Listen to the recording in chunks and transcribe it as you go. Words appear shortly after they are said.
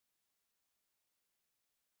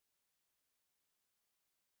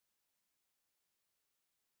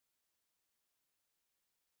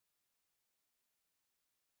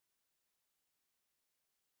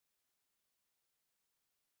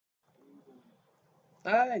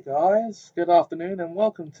Hey guys, good afternoon and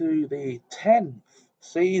welcome to the 10th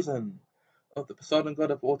season of the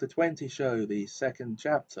PoseidonGodofWater20 show, the second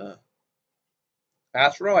chapter.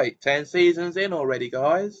 That's right, 10 seasons in already,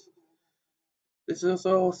 guys. This is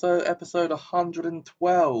also episode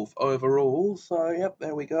 112 overall, so yep,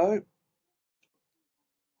 there we go.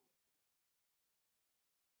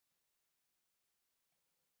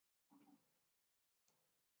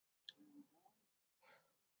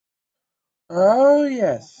 Oh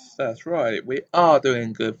yes, that's right, we are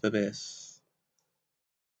doing good for this.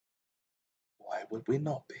 Why would we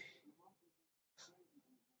not be?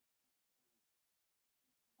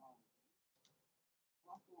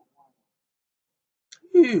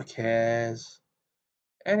 Who cares?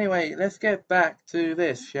 Anyway, let's get back to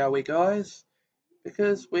this, shall we, guys?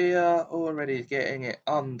 Because we are already getting it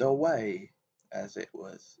underway, as it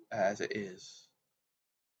is.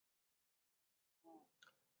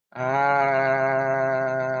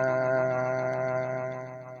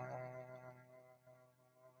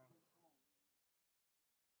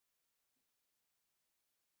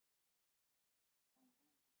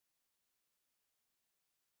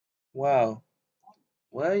 Well,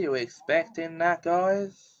 were you expecting that,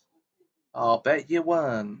 guys? I'll bet you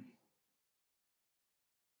weren't.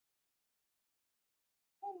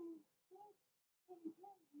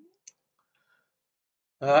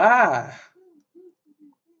 Ah!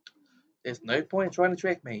 There's no point trying to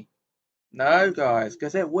trick me. No, guys,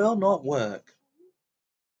 because it will not work.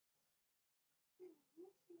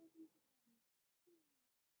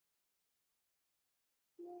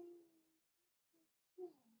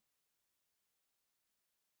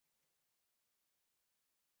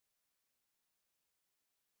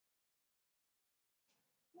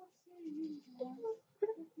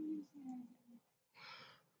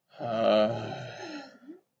 Uh,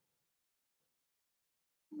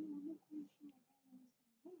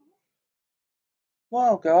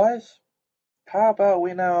 well, guys, how about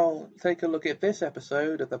we now take a look at this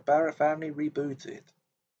episode of the Barrett Family Rebooted?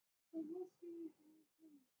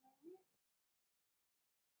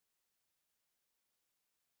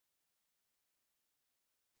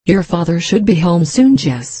 Your father should be home soon,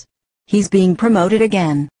 Jess. He's being promoted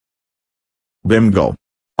again. Bimgo.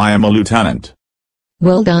 I am a lieutenant.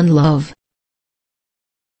 Well done, love.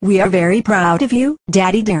 We are very proud of you,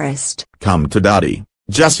 Daddy dearest. Come to Daddy,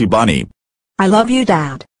 Jessie Bunny. I love you,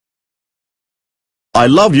 Dad. I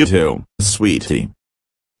love you too, sweetie.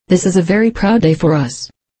 This is a very proud day for us.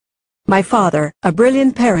 My father, a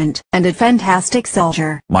brilliant parent, and a fantastic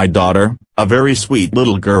soldier. My daughter, a very sweet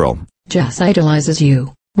little girl. Jess idolizes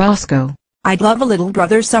you, Roscoe. I'd love a little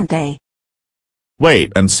brother someday.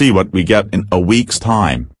 Wait and see what we get in a week's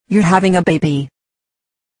time. You're having a baby.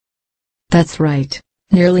 That's right.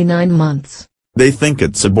 Nearly 9 months. They think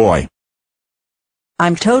it's a boy.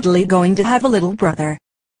 I'm totally going to have a little brother.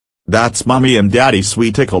 That's Mommy and Daddy's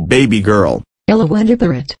sweet tickle baby girl. Ella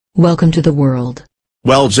Wenderbarrett, welcome to the world.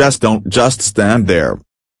 Well, don't just stand there.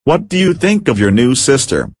 What do you think of your new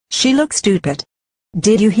sister? She looks stupid.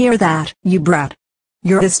 Did you hear that, you brat?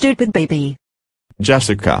 You're a stupid baby.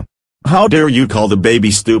 Jessica. How dare you call the baby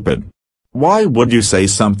stupid? Why would you say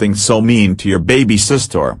something so mean to your baby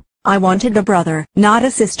sister? I wanted a brother, not a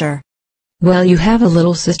sister. Well, you have a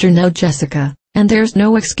little sister now, Jessica, and there's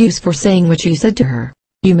no excuse for saying what you said to her.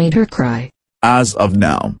 You made her cry. As of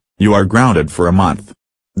now, you are grounded for a month.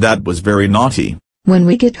 That was very naughty. When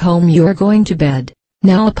we get home you are going to bed.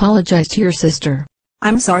 Now apologize to your sister.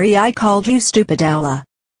 I'm sorry I called you stupid, Ella.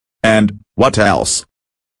 And, what else?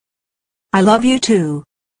 I love you too.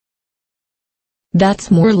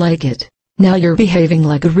 That's more like it. Now you're behaving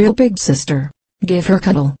like a real big sister. Give her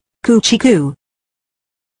cuddle. Coochie coo.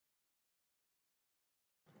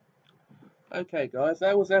 Okay, guys,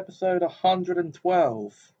 that was episode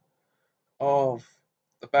 112 of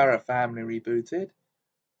the Barrett Family Rebooted.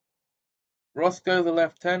 Roscoe the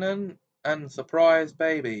Lieutenant and Surprise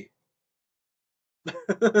Baby.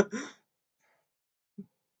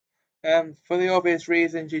 And for the obvious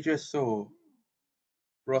reasons you just saw,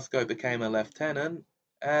 Roscoe became a lieutenant,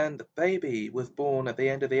 and Baby was born at the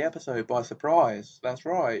end of the episode by surprise. That's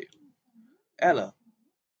right. Ella,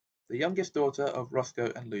 the youngest daughter of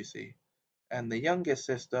Roscoe and Lucy, and the youngest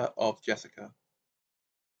sister of Jessica.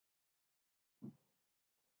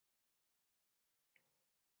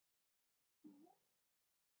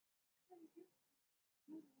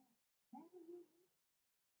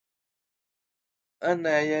 And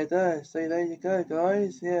there you go. See, there you go,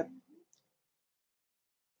 guys. Yeah.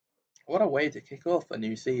 What a way to kick off a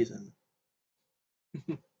new season.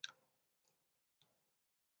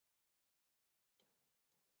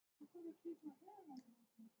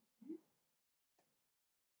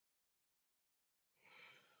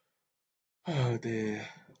 Oh dear.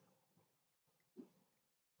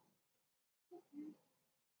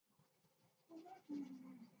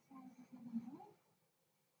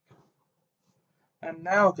 And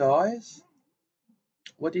now, guys,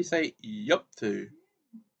 what do you say yup to?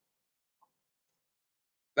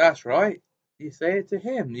 That's right. You say it to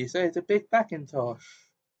him. You say it to Big Macintosh.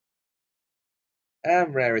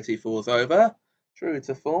 And Rarity falls over, true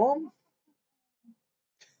to form.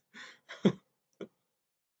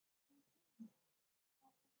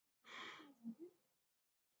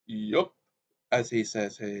 Yup, as he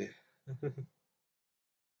says here.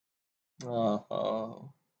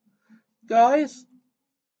 Oh. Guys,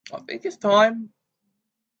 I think it's time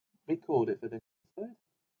we called it for this episode.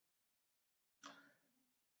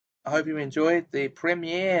 I hope you enjoyed the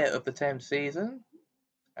premiere of the 10th season.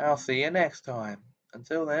 I'll see you next time.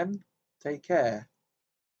 Until then, take care.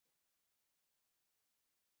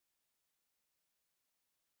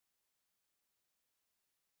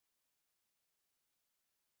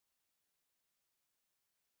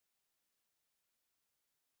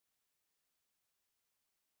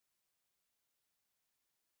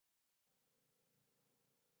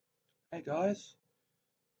 Hey guys,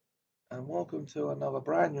 and welcome to another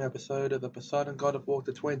brand new episode of the Poseidon God of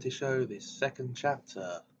Water 20 show, the second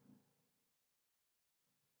chapter.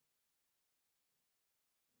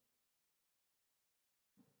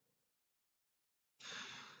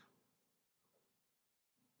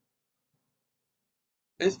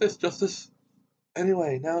 Is this justice?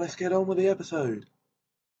 Anyway, now let's get on with the episode.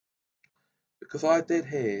 Because I did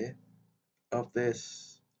hear of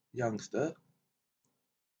this youngster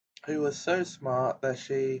who was so smart that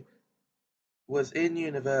she was in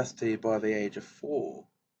university by the age of 4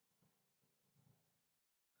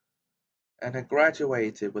 and had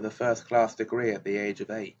graduated with a first-class degree at the age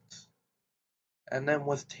of 8, and then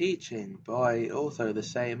was teaching by also the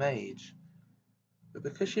same age. But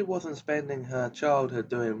because she wasn't spending her childhood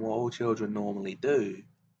doing what all children normally do,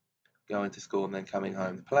 going to school and then coming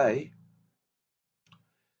home to play,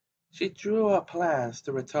 she drew up plans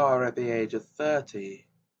to retire at the age of 30.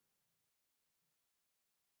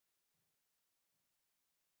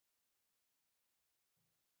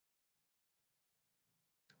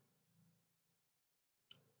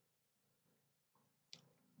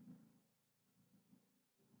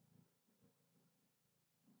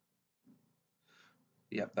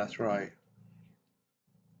 Yep, that's right.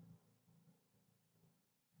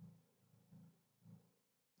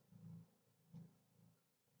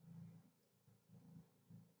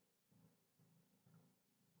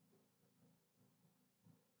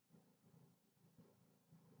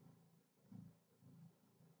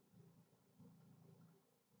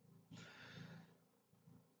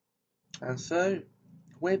 And so,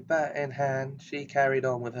 with that in hand, she carried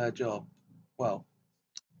on with her job. Well,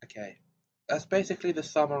 okay. That's basically the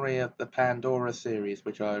summary of the Pandora series,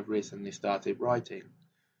 which I've recently started writing.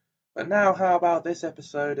 But now, how about this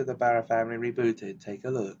episode of the Barra Family Rebooted? Take a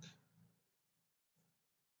look.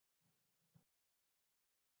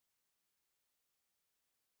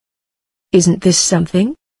 Isn't this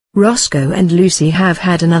something? Roscoe and Lucy have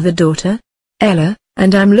had another daughter, Ella,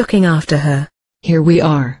 and I'm looking after her. Here we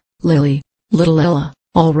are, Lily, little Ella,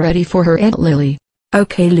 all ready for her Aunt Lily.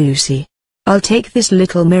 Okay, Lucy. I'll take this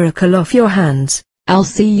little miracle off your hands. I'll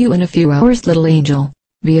see you in a few hours, little angel.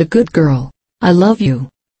 Be a good girl. I love you.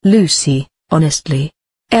 Lucy, honestly.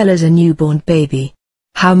 Ella's a newborn baby.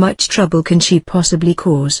 How much trouble can she possibly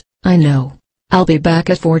cause? I know. I'll be back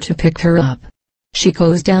at 4 to pick her up. She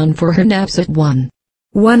goes down for her naps at 1.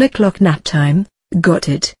 1 o'clock nap time, got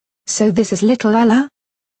it. So this is little Ella?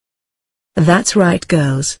 That's right,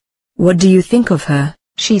 girls. What do you think of her?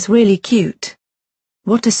 She's really cute.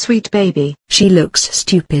 What a sweet baby. She looks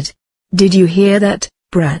stupid. Did you hear that,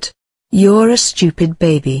 brat? You're a stupid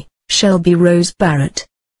baby, Shelby Rose Barrett.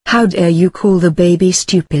 How dare you call the baby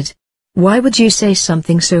stupid? Why would you say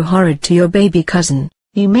something so horrid to your baby cousin?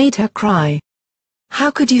 You made her cry. How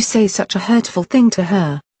could you say such a hurtful thing to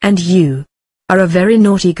her? And you are a very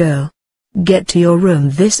naughty girl. Get to your room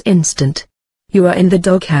this instant. You are in the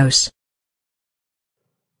doghouse.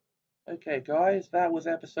 Okay, guys, that was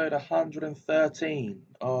episode 113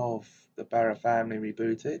 of the Barra Family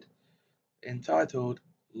Rebooted, entitled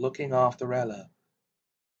Looking After Ella.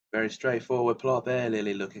 Very straightforward plot there,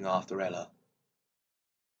 Lily looking after Ella.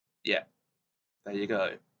 Yeah, there you go.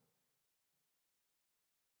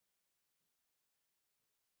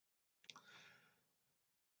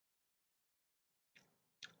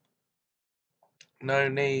 No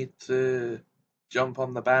need to jump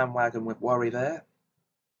on the bandwagon with worry there.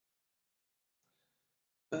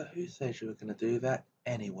 But who says you were going to do that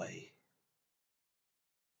anyway?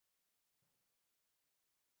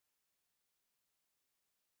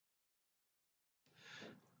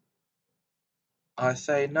 I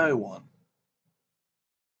say no one.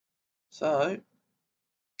 So,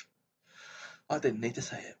 I didn't need to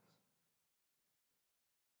say it.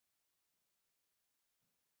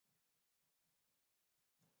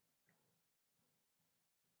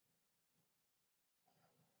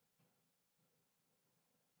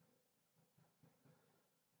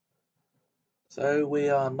 So we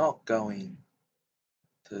are not going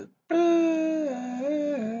to...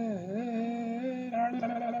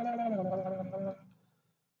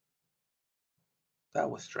 That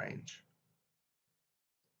was strange.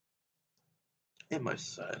 It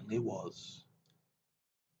most certainly was.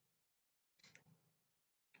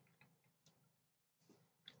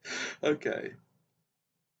 Okay.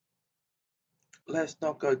 Let's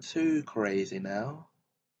not go too crazy now.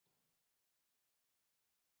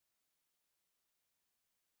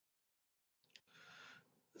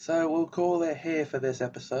 So we'll call it here for this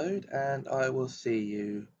episode, and I will see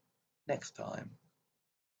you next time.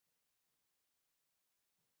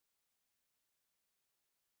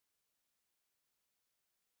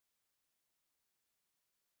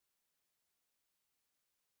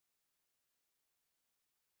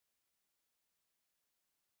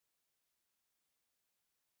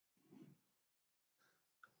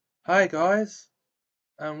 Hi guys,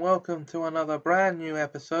 and welcome to another brand new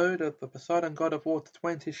episode of the Poseidon God of Water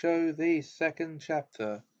 20 show, the second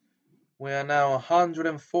chapter. We are now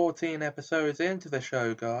 114 episodes into the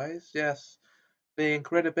show, guys. Yes, the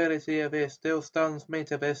incredibility of it still stuns me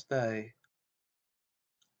to this day.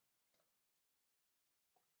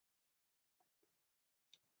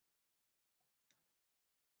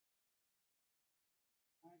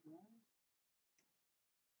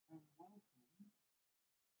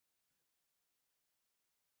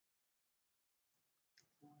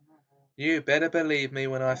 You better believe me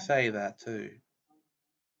when I say that too.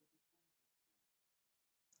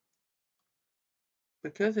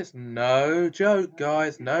 Because it's no joke,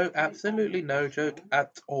 guys. No, absolutely no joke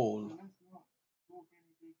at all.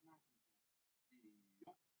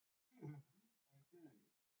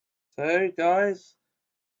 So, guys,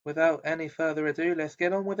 without any further ado, let's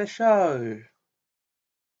get on with the show.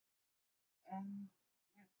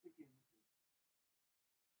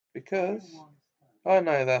 Because I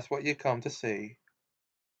know that's what you come to see.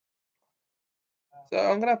 So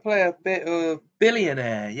I'm going to play a bit of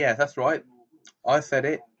Billionaire. Yeah, that's right. I said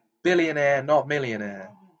it. Billionaire, not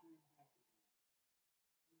millionaire.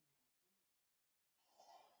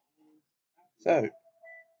 So,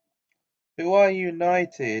 who are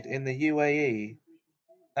united in the UAE,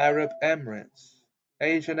 Arab Emirates,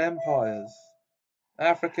 Asian empires,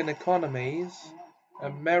 African economies,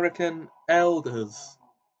 American elders?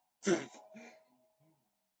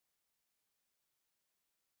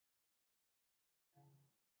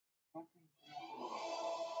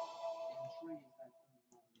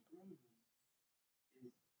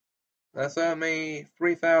 That's only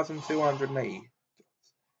 3,280.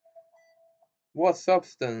 What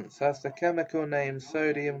substance has the chemical name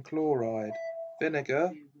sodium chloride?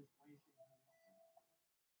 Vinegar,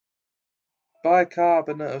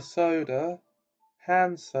 bicarbonate of soda,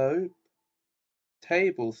 hand soap,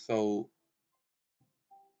 table salt.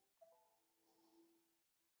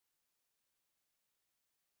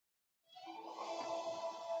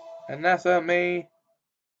 And that's at me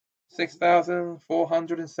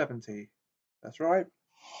 6,470. That's right.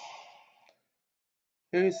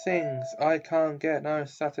 Who sings I Can't Get No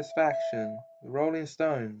Satisfaction? The Rolling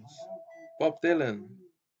Stones, Bob Dylan,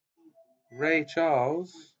 Ray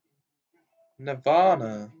Charles,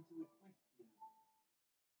 Nirvana.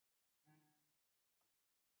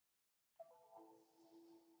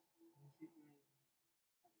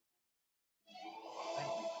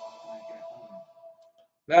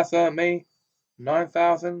 That's at me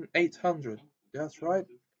 9,800. That's right.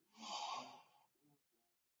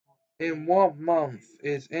 In what month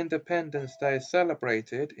is Independence Day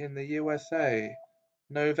celebrated in the USA?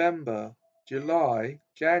 November, July,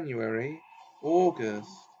 January, August.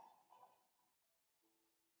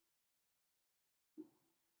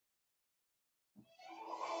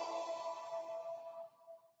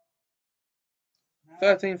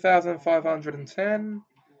 $13,510,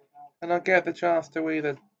 and I get the chance to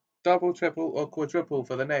either double, triple, or quadruple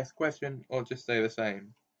for the next question, or just stay the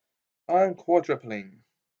same. I'm quadrupling.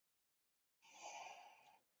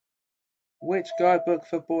 Which guidebook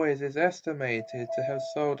for boys is estimated to have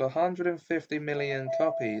sold 150 million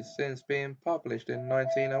copies since being published in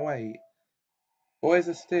 1908? Boys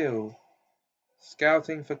of Steel,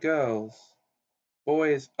 Scouting for Girls,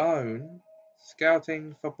 Boys Own,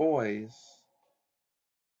 Scouting for Boys.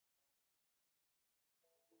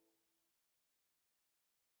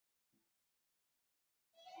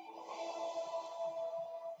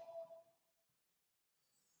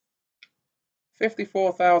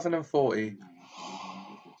 54,040.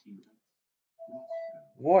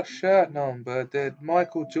 What shirt number did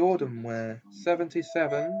Michael Jordan wear?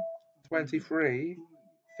 77, 23,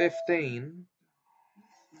 15,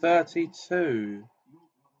 32.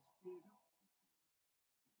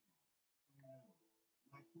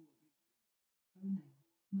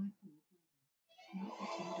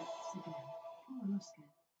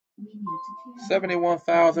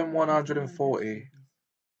 $71,140.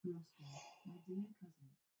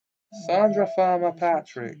 Sandra Farmer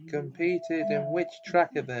Patrick competed in which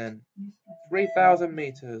track event? 3,000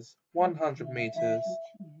 meters, 100 meters,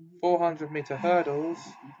 400-meter hurdles,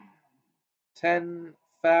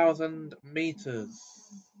 10,000 meters.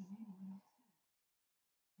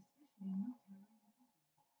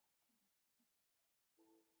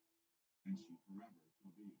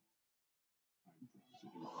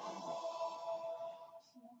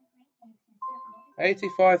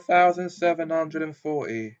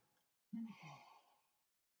 $85,740.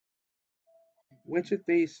 Which of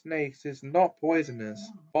these snakes is not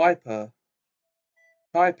poisonous? Viper,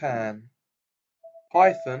 taipan,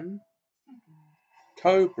 python,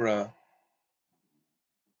 cobra.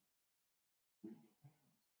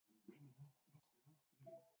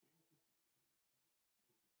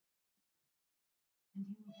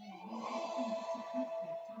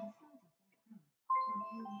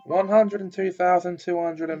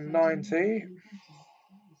 $102,290.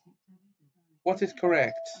 What is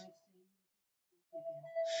correct?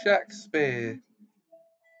 Shakespeare,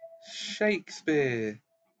 Shakespeare,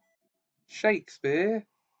 Shakespeare,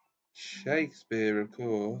 Shakespeare, of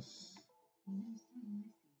course.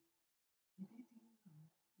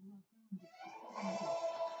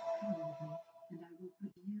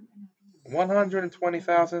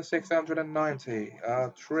 $120,690.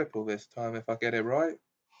 I'll triple this time if I get it right.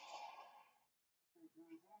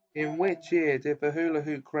 In which year did the hula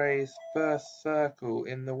hoop craze first circle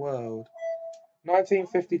in the world?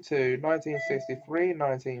 1952, 1963,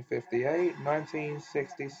 1958,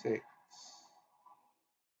 1966.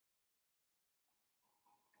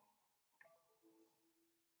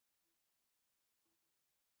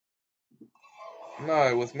 No,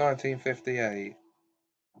 it was 1958.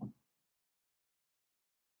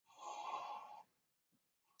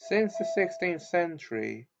 Since the 16th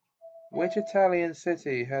century, which Italian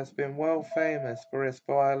city has been world famous for its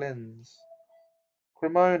violins?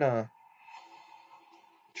 Cremona,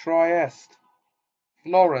 Trieste,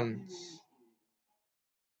 Florence,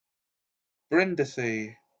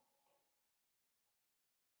 Brindisi.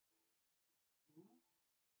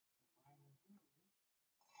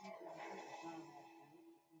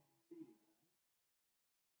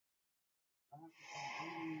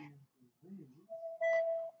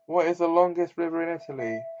 What is the longest river in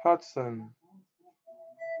Italy? Hudson,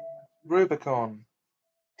 Rubicon,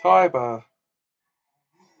 Tiber,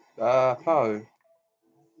 Po.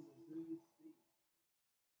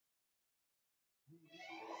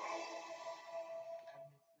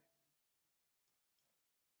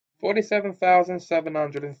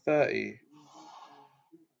 $47,730.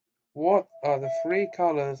 What are the three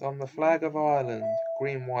colours on the flag of Ireland?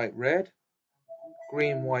 Green, white, red.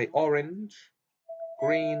 Green, white, orange.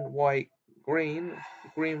 Green, white, green.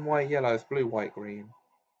 Green, white, yellow. It's blue, white, green.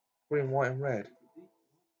 Green, white, and red.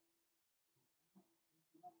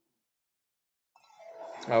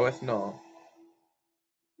 Oh, it's not.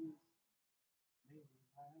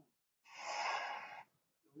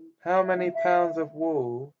 How many pounds of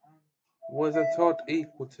wool was a Todd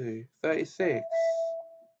equal to? 36,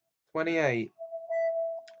 28,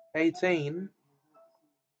 18.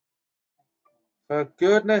 For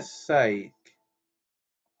goodness sake.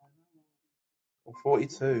 Or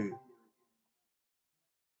 42.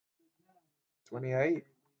 28.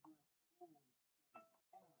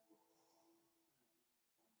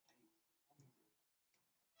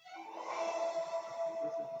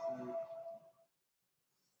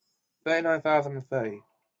 $39,030.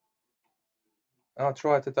 I'll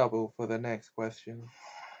try to double for the next question.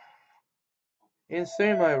 In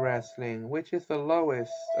sumo wrestling, which is the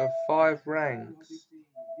lowest of 5 ranks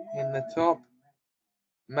in the top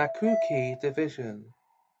Makuki division?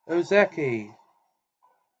 Ozeki,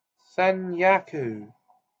 Sanyaku,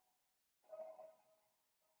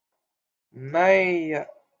 Maegashira,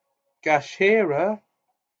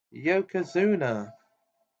 Yokozuna.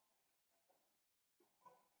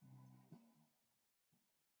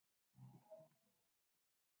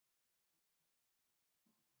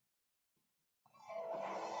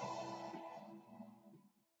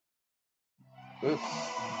 Oops.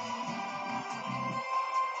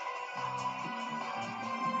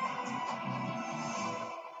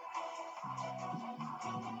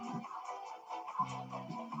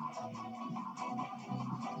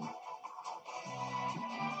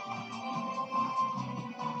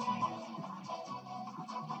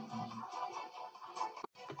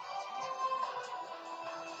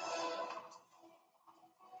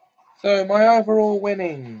 So my overall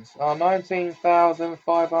winnings are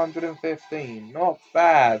 19,515. Not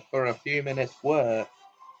bad for a few minutes worth.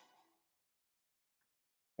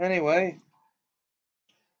 Anyway,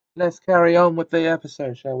 let's carry on with the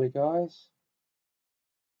episode, shall we, guys?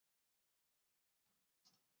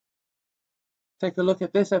 Take a look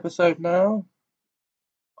at this episode now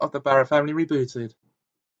of the Barrett Family Rebooted.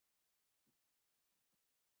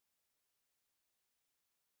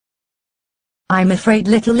 I'm afraid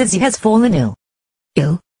little Lizzie has fallen ill.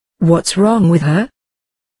 Ill? What's wrong with her?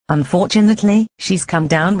 Unfortunately, she's come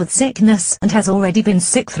down with sickness and has already been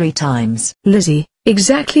sick 3 times. Lizzie,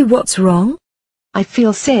 exactly what's wrong? I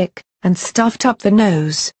feel sick, and stuffed up the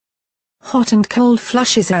nose. Hot and cold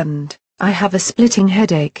flushes and I have a splitting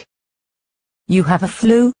headache. You have a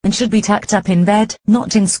flu and should be tucked up in bed,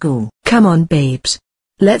 not in school. Come on, babes.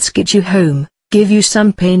 Let's get you home, give you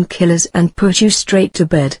some painkillers and put you straight to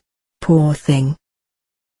bed. Poor thing.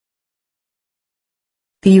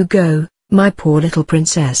 Here you go, my poor little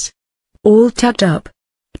princess. All tucked up.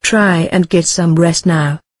 Try and get some rest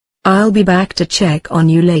now. I'll be back to check on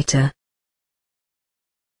you later.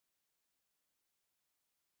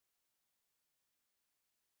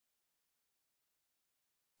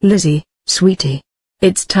 Lizzie, sweetie.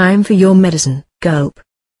 It's time for your medicine. Gulp.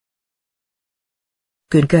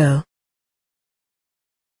 Good girl.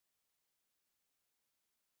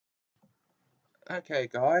 Okay,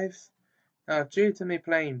 guys. Now, due to me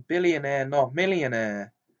playing billionaire, not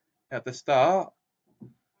millionaire, at the start,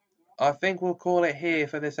 I think we'll call it here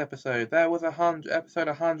for this episode. That was episode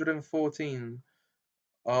 114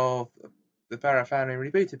 of the Barrett Family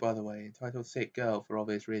Rebooted, by the way, entitled Sick Girl for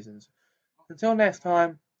obvious reasons. Until next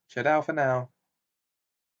time, shut out for now.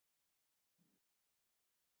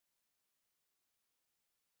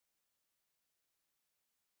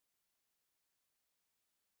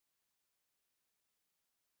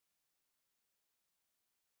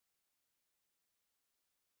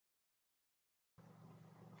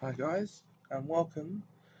 Hi guys, and welcome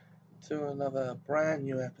to another brand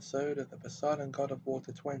new episode of the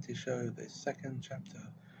PoseidonGodofWater20 show, this second chapter.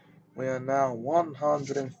 We are now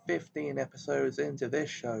 115 episodes into this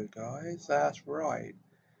show, guys. That's right,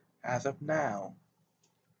 as of now.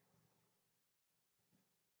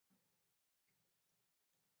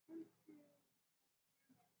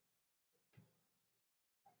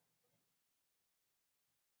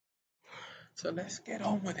 So let's get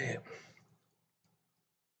on with it.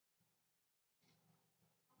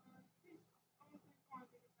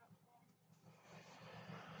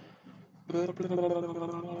 We are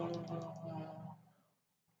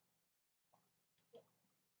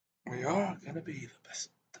going to be the best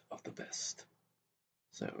of the best.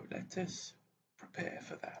 So let us prepare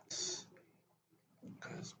for that.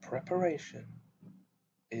 Because preparation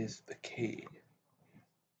is the key.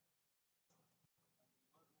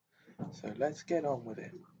 So let's get on with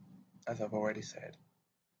it. As I've already said.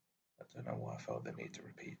 I don't know why I felt the need to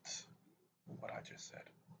repeat what I just said.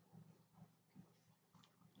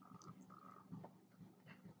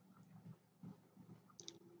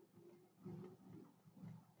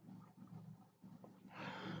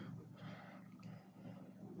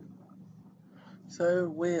 So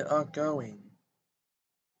we are going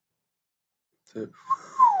to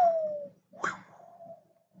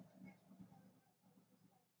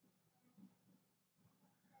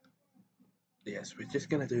yes, we're just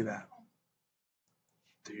going to do that.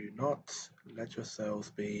 Do not let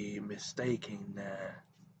yourselves be mistaken there.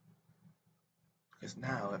 Because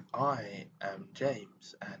now, if I am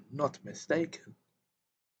James and not mistaken,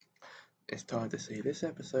 it's time to see this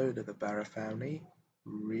episode of the Barrett Family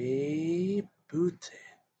rebooted.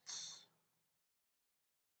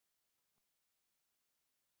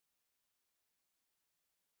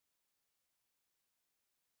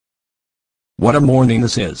 What a morning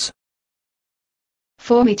this is.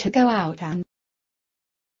 For me to go out and...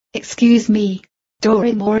 Excuse me,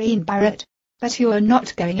 Doreen Maureen Barrett, but you are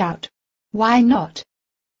not going out. Why not?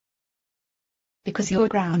 Because you're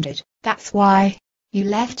grounded, that's why. You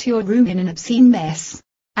left your room in an obscene mess.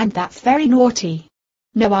 And that's very naughty.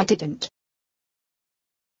 No, I didn't.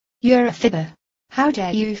 You're a fibber. How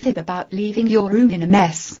dare you fib about leaving your room in a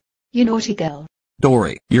mess, you naughty girl.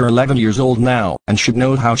 Dory, you're 11 years old now and should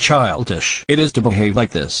know how childish it is to behave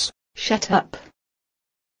like this. Shut up.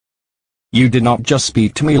 You did not just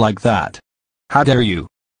speak to me like that. How dare you?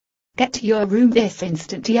 Get to your room this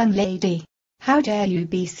instant, young lady. How dare you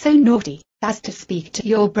be so naughty as to speak to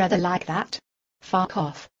your brother like that? Fuck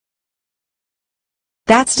off.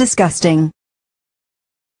 That's disgusting.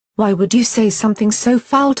 Why would you say something so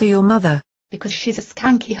foul to your mother? Because she's a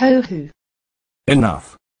skanky ho-hoo.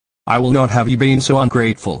 Enough. I will not have you being so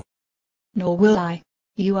ungrateful. nor will I.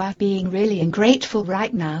 You are being really ungrateful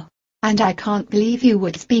right now, and I can't believe you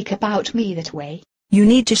would speak about me that way. You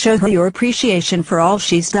need to show her your appreciation for all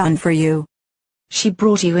she's done for you. She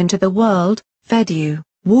brought you into the world, fed you,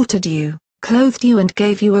 watered you, clothed you and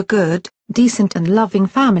gave you a good, decent and loving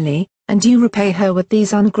family, and you repay her with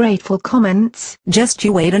these ungrateful comments? Just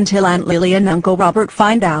you wait until Aunt Lily and Uncle Robert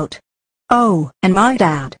find out. Oh, and my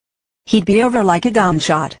dad. He'd be over like a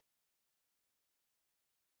gunshot.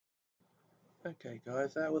 Okay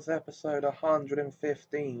guys, that was episode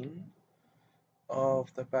 115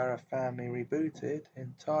 of the Barrett Family Rebooted,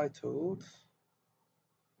 entitled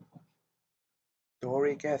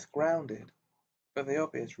Dory Gets Grounded. For the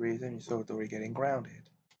obvious reason, you saw Dory getting grounded.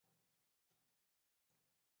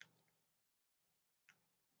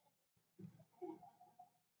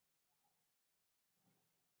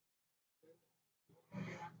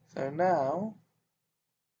 So now,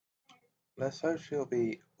 let's hope she'll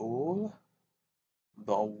be all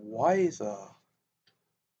the wiser.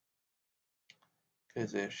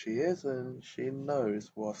 Because if she isn't, she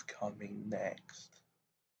knows what's coming next.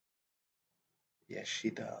 Yes, she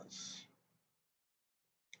does.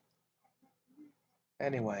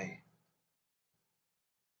 Anyway,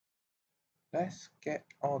 let's get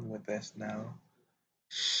on with this now.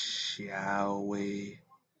 Shall we?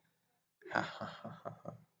 Ha ha ha ha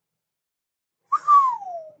ha.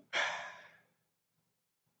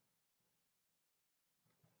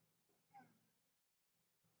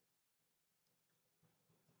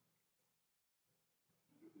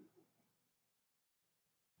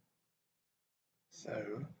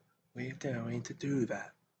 So, we're going to do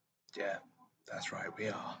that. Yeah, that's right, we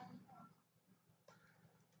are.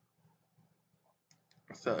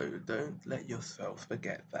 So, don't let yourself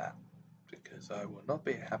forget that, because I will not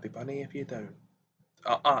be a happy bunny if you don't.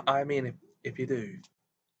 I mean, if you do.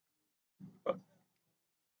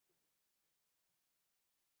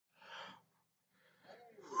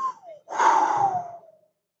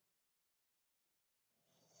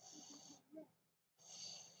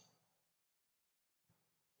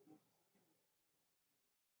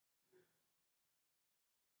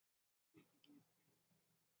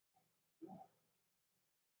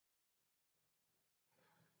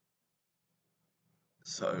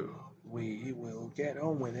 So, we will get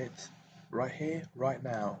on with it right here, right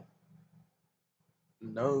now.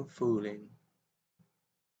 No fooling.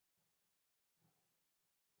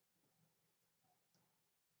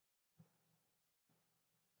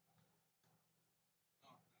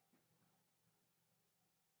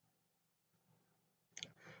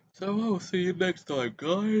 So I'll see you next time,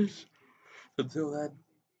 guys. Until then,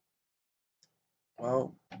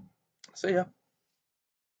 well, see ya.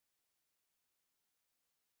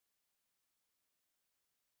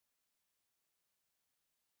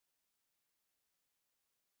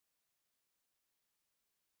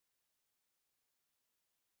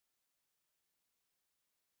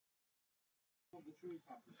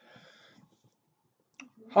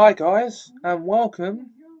 Hi guys, and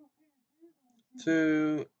welcome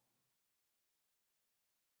to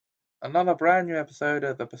another brand new episode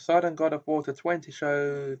of the PoseidonGodofWater20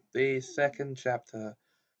 show, the second chapter.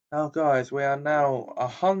 Now guys, we are now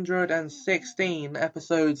 116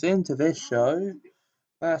 episodes into this show.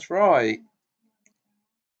 That's right.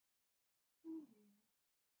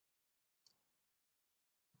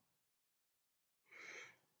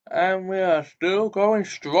 And we are still going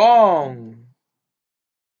strong.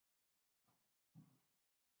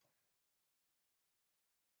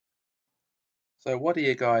 So what do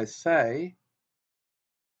you guys say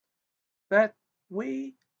that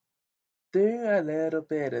we do a little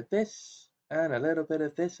bit of this, and a little bit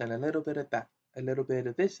of this, and a little bit of that, a little bit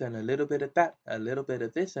of this, and a little bit of that, a little bit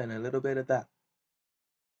of this, and a little bit of that?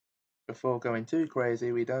 Before going too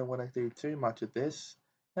crazy, we don't want to do too much of this,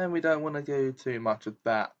 and we don't want to do too much of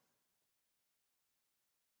that.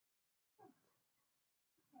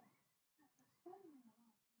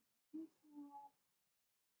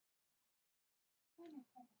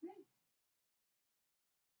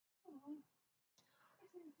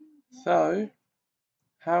 So,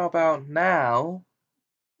 how about now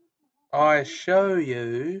I show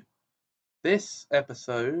you this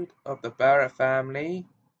episode of the Barrett Family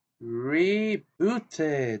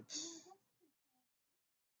Rebooted.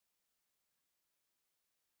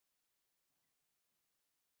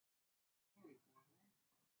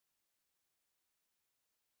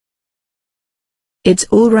 It's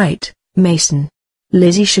all right, Mason.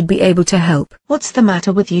 Lizzie should be able to help. What's the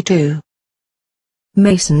matter with you two?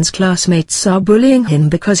 Mason's classmates are bullying him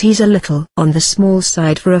because he's a little on the small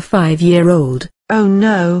side for a 5-year-old. Oh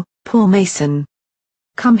no, poor Mason.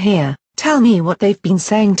 Come here, tell me what they've been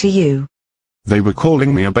saying to you. They were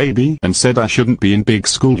calling me a baby and said I shouldn't be in big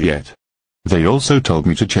school yet. They also told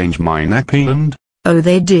me to change my nappy and... Oh,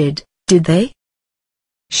 they did they?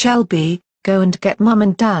 Shelby, go and get Mum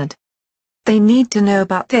and Dad. They need to know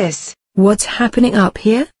about this. What's happening up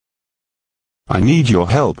here? I need your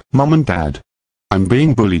help, Mum and Dad. I'm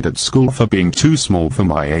being bullied at school for being too small for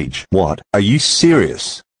my age. What? Are you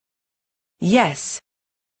serious? Yes.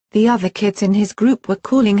 The other kids in his group were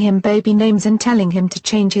calling him baby names and telling him to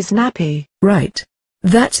change his nappy. Right.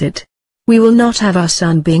 That's it. We will not have our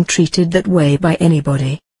son being treated that way by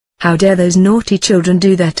anybody. How dare those naughty children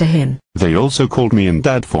do that to him? They also called me and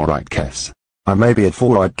Dad for right case. I may be a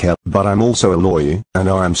four-eyed cat, but I'm also a lawyer, and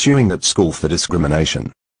I am suing that school for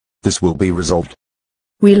discrimination. This will be resolved.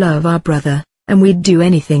 We love our brother, and we'd do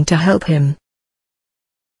anything to help him.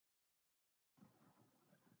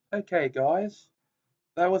 Okay, guys.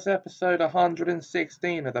 That was episode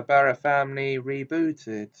 116 of the Barrett Family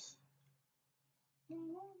Rebooted.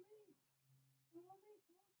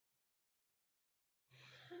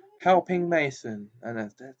 Helping Mason, and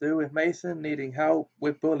it's to do with Mason needing help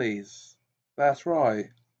with bullies. That's right.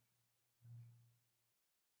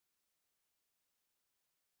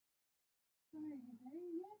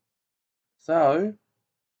 So,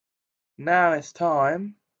 now it's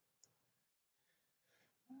time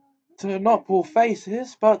to not pull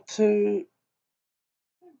faces, but to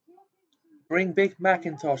bring Big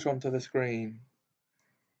Macintosh onto the screen.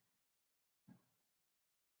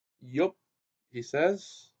 Yup, he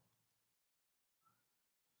says.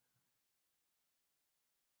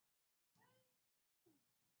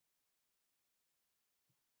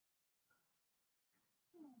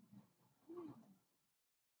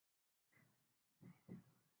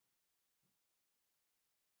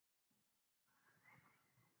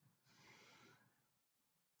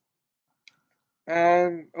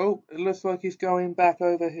 And, oh, it looks like he's going back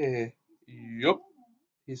over here. Yup,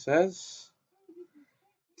 he says.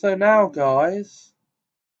 So now, guys,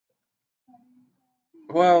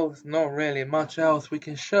 well, not really much else we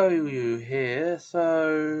can show you here,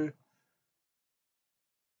 so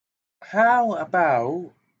how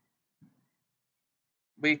about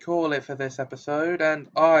we call it for this episode, and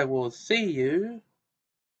I will see you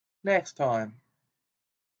next time.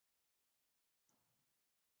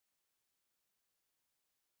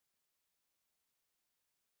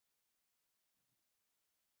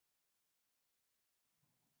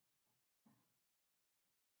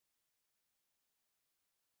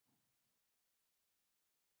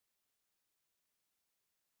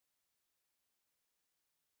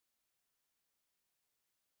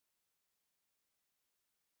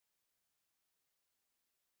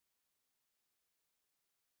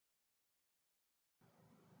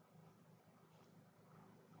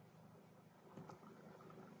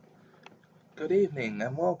 Good evening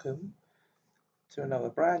and welcome to another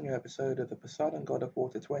brand new episode of the Poseidon God of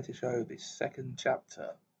Water 20 show, the second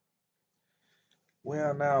chapter. We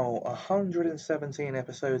are now 117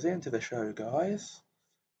 episodes into the show, guys.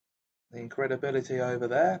 The incredibility over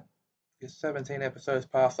there is 17 episodes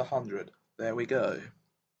past 100. There we go.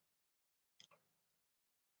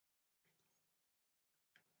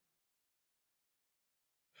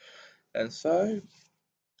 And so,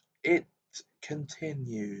 it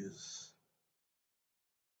continues.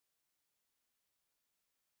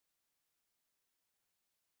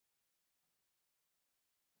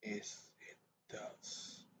 Yes, it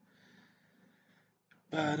does.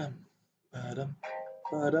 Ba-dum, ba-dum,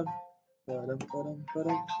 ba-dum, ba-dum, ba-dum,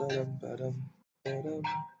 ba-dum, ba-dum, ba-dum, ba-dum.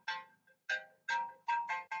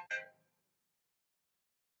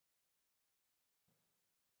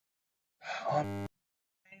 I'm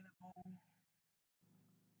available.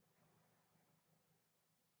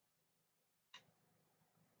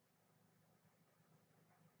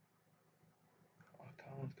 I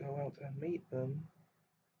can't go out and meet them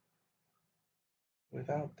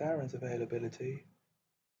without Darren's availability,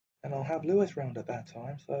 and I'll have Lewis round at that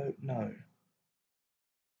time, so no.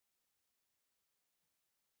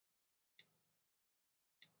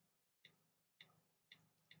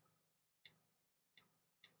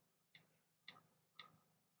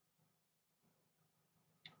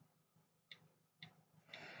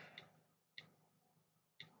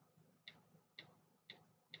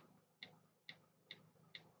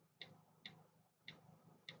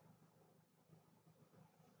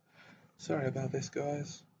 Sorry about this,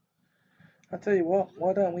 guys. I'll tell you what,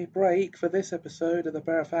 why don't we break for this episode of the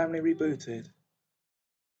Barrett Family Rebooted?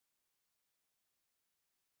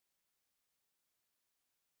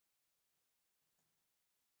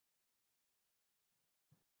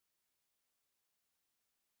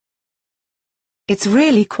 It's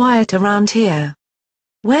really quiet around here.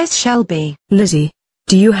 Where's Shelby? Lizzie,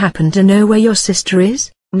 do you happen to know where your sister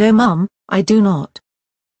is? No, Mum, I do not.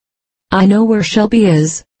 I know where Shelby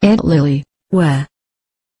is, Aunt Lily. Where?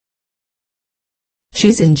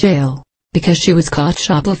 She's in jail, because she was caught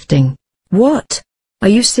shoplifting. What? Are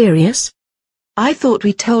you serious? I thought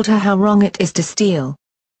we told her how wrong it is to steal.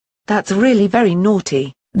 That's really very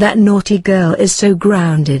naughty. That naughty girl is so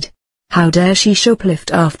grounded. How dare she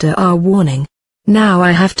shoplift after our warning? Now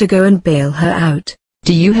I have to go and bail her out.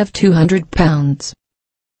 Do you have £200?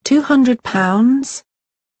 £200?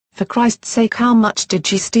 For Christ's sake, how much did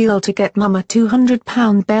she steal to get Mum a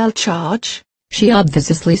 £200 bail charge? She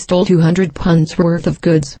obviously stole £200 worth of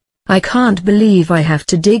goods. I can't believe I have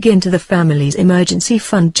to dig into the family's emergency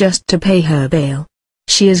fund just to pay her bail.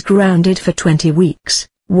 She is grounded for 20 weeks,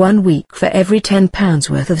 1 week for every £10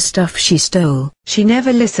 worth of stuff she stole. She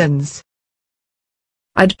never listens.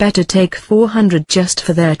 I'd better take 400 just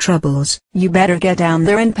for their troubles. You better get down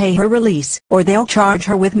there and pay her release, or they'll charge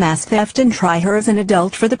her with mass theft and try her as an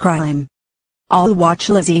adult for the crime. I'll watch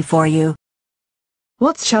Lizzie for you.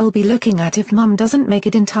 What's Shelby looking at if Mum doesn't make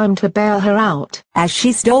it in time to bail her out? As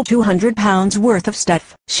she stole £200 worth of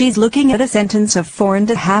stuff, she's looking at a sentence of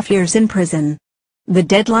 4.5 years in prison. The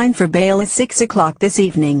deadline for bail is 6 o'clock this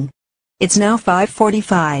evening. It's now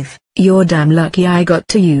 5:45. You're damn lucky I got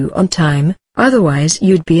to you on time, otherwise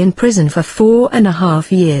you'd be in prison for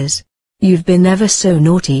 4.5 years. You've been ever so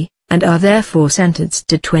naughty, and are therefore sentenced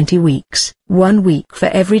to 20 weeks, 1 week for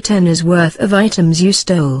every $10's worth of items you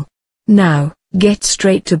stole. Now, get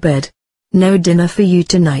straight to bed. No dinner for you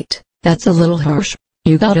tonight. That's a little harsh.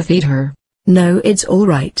 You gotta feed her. No, it's all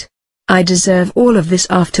right. I deserve all of this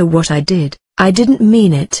after what I did. I didn't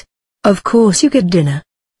mean it. Of course you get dinner.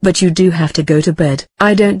 But you do have to go to bed.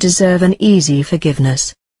 I don't deserve an easy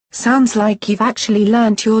forgiveness. Sounds like you've actually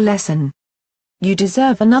learnt your lesson. You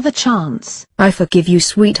deserve another chance. I forgive you,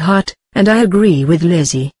 sweetheart, and I agree with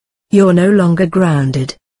Lizzie. You're no longer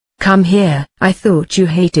grounded. Come here. I thought you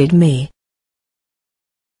hated me.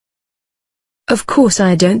 Of course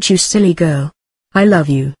I don't, you silly girl. I love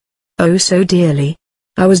you. Oh, so dearly.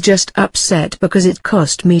 I was just upset because it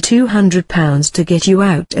cost me £200 to get you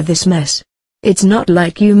out of this mess. It's not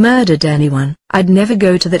like you murdered anyone. I'd never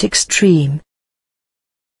go to that extreme.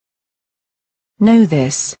 Know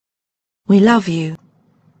this. We love you.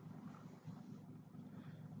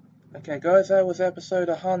 Okay guys, that was episode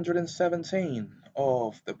 117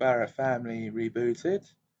 of The Barrett Family Rebooted.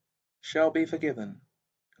 Shelby forgiven.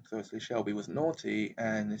 Because obviously Shelby was naughty,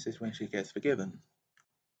 and this is when she gets forgiven.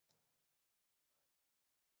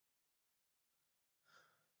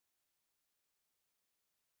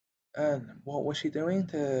 And what was she doing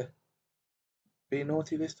to be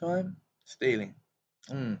naughty this time? Stealing.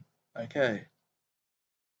 Okay.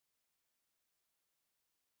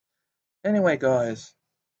 Anyway guys,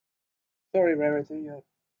 sorry Rarity, I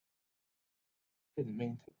didn't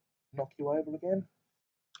mean to knock you over again.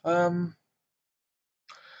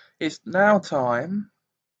 It's now time,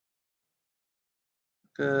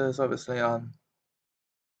 because obviously I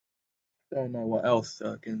don't know what else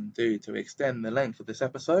I can do to extend the length of this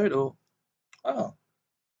episode, or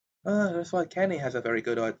looks like Kenny has a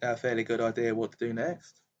fairly good idea what to do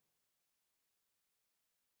next.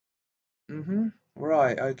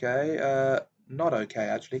 Right, okay, not okay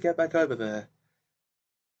actually, get back over there.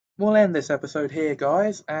 We'll end this episode here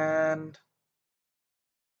guys, and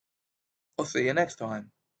I'll see you next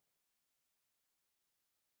time.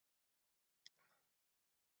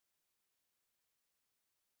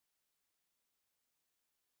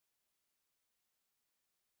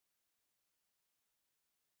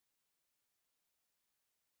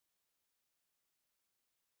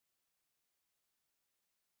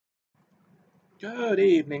 Good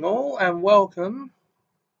evening all, and welcome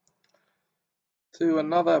to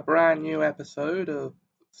another brand new episode of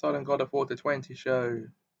PoseidonGodofWater20 show,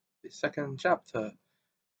 the second chapter.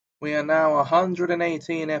 We are now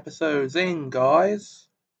 118 episodes in, guys,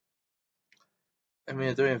 and we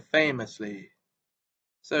are doing famously.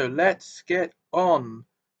 So let's get on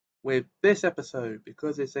with this episode,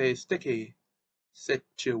 because it's a sticky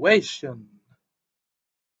situation.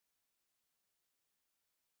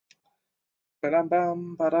 Ba-dum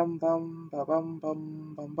bum, ba-dum bum, ba-bum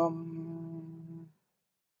bum, bum bum.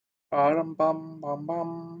 Ba-dum bum, bum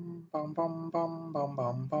bum, bum bum bum, bum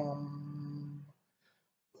bum bum.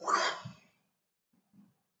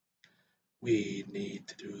 We need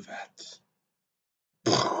to do that.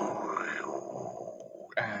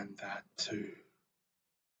 And that too.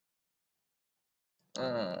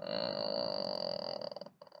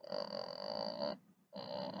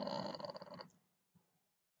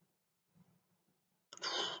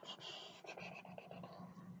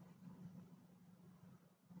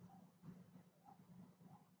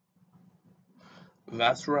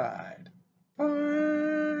 That's right.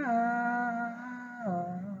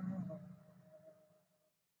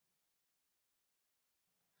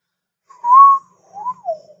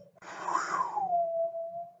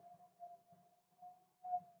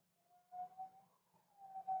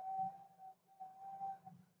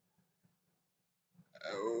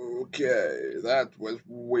 Okay, that was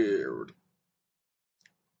weird.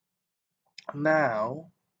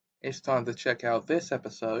 Now, it's time to check out this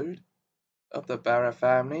episode of the Barra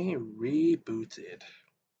Family Rebooted.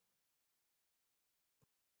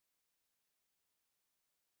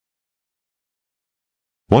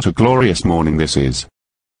 What a glorious morning this is.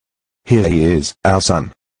 Here he is, our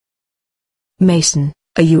son. Mason,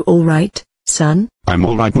 are you alright, son? I'm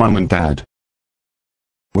alright, Mum and Dad.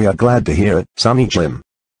 We are glad to hear it, Sonny Jim.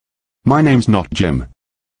 My name's not Jim.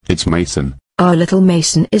 It's Mason. Our little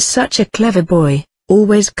Mason is such a clever boy,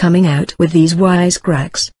 always coming out with these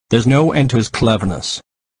wisecracks. There's no end to his cleverness.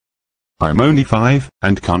 I'm only 5,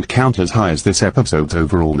 and can't count as high as this episode's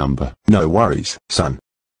overall number. No worries, son.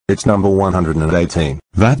 It's number 118.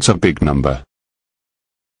 That's a big number.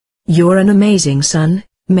 You're an amazing son,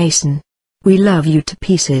 Mason. We love you to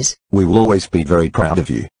pieces. We will always be very proud of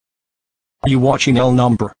you. Are you watching L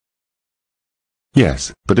number?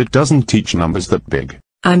 Yes, but it doesn't teach numbers that big.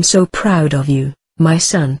 I'm so proud of you, my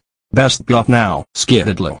son. Best bluff now,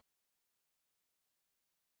 Skiddly.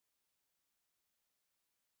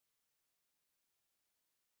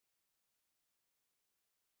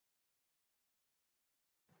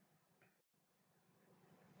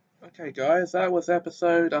 Okay, guys, that was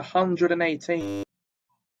episode 118.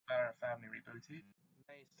 Barra Family Rebooted.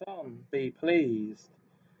 May son be pleased.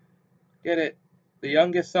 Get it? The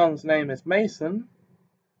youngest son's name is Mason.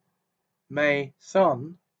 May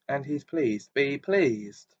son, and he's pleased. Be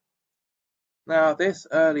pleased. Now, this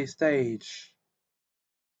early stage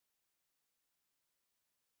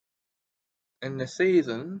in the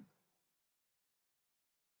season,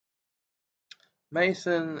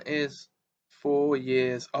 Mason is 4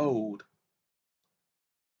 years old.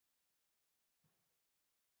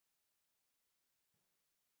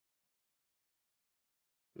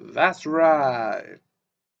 That's right.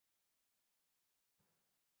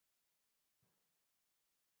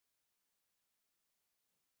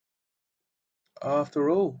 After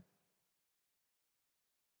all,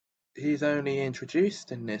 he's only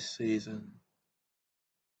introduced in this season.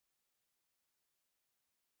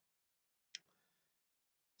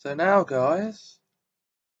 So now, guys,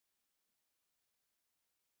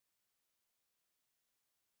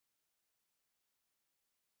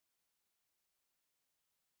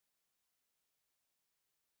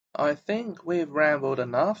 I think we've rambled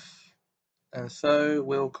enough, and so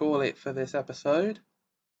we'll call it for this episode,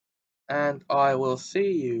 and I will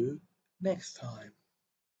see you next time.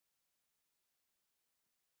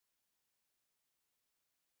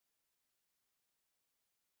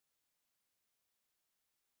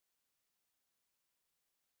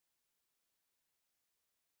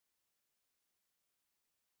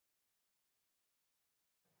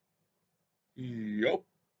 Yup.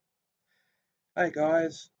 Hey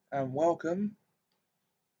guys, and welcome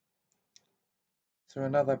to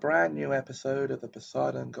another brand new episode of the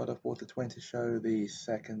Poseidon God of Water 20 show, the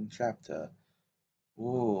second chapter.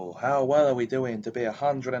 Ooh, how well are we doing to be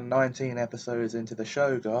 119 episodes into the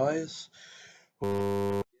show, guys?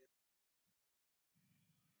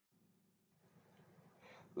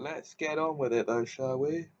 Let's get on with it though, shall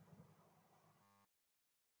we?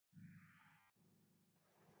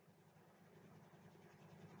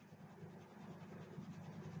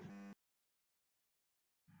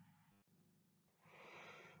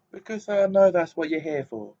 Because I know that's what you're here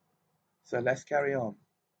for. So let's carry on.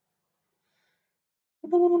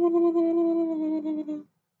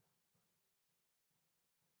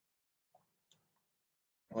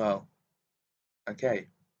 Well, okay,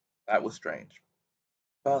 that was strange.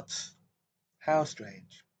 But how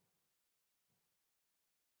strange?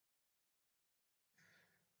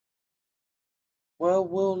 Well,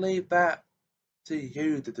 we'll leave that to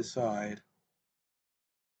you to decide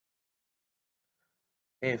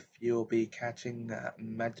if you'll be catching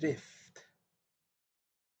my drift.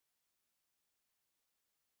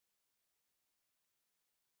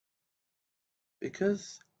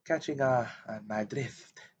 Because catching my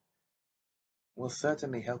drift will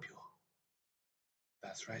certainly help you.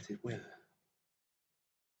 That's right, it will.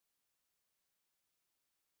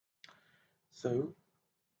 So,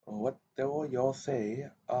 what do you say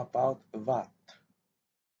about that?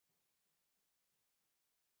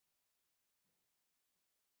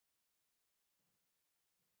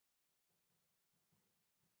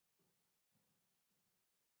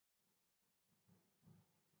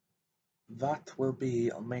 That will be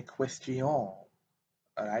my question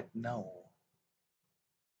right now.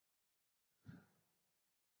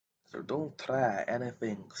 So don't try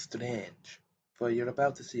anything strange, for you're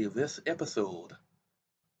about to see this episode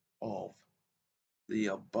of the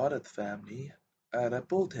Barrett family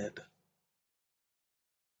rebooted.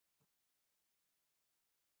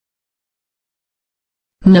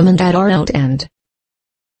 Mum and Dad are out and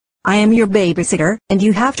I am your babysitter, and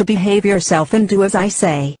you have to behave yourself and do as I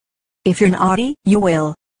say. If you're naughty, you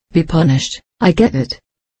will be punished. I get it.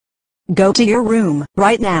 go to your room,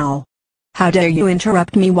 right now. How dare you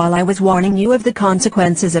interrupt me while I was warning you of the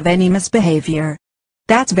consequences of any misbehavior?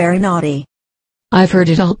 That's very naughty. I've heard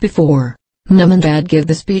it all before. Mum and Dad give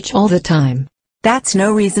the speech all the time. That's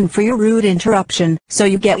no reason for your rude interruption, so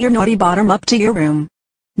you get your naughty bottom up to your room.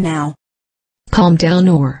 Now. Calm down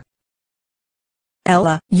or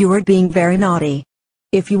Ella, you are being very naughty.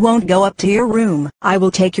 If you won't go up to your room, I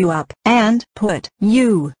will take you up and put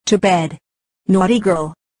you to bed. Naughty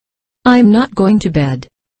girl. I'm not going to bed.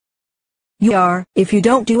 You are, if you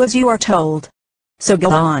don't do as you are told. So go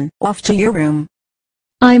on, off to your room.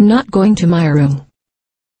 I'm not going to my room.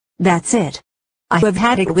 That's it. I have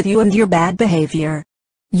had it with you and your bad behavior.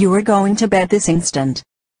 You are going to bed this instant.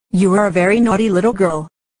 You are a very naughty little girl.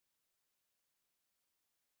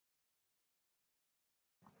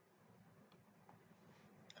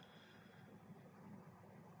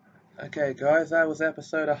 Okay guys, that was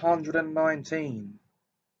episode 119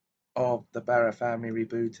 of the Barrett family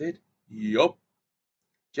rebooted. Yup.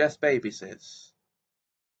 Jess babysits.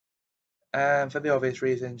 And for the obvious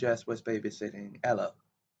reason, Jess was babysitting Ella,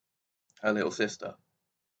 her little sister.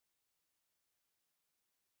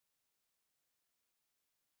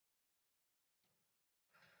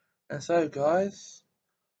 And so guys,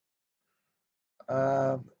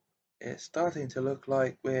 it's starting to look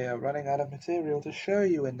like we're running out of material to show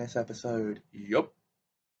you in this episode. Yup.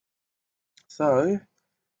 So,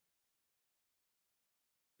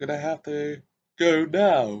 gonna have to go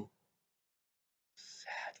now.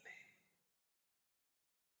 Sadly.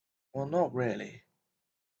 Well, not really.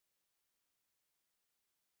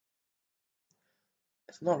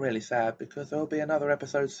 It's not really sad because there'll be another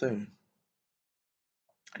episode soon.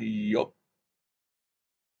 Yup.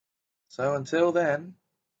 So until then,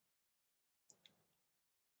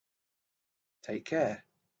 take care.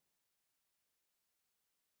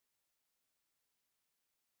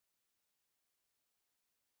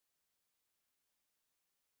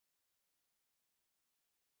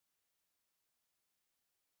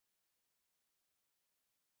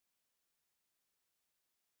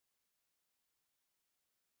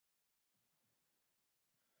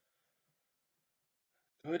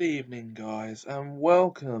 Good evening, guys, and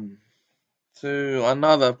welcome to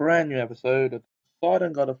another brand new episode of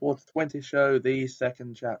PoseidonGodofWater20 show, the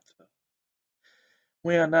second chapter.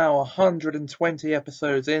 We are now 120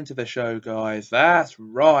 episodes into the show, guys. That's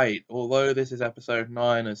right. Although this is episode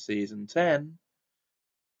 9 of season 10,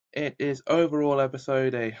 it is overall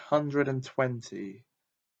episode 120.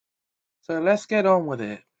 So let's get on with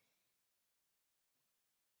it.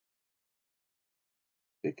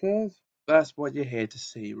 Because that's what you're here to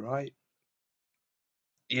see, right?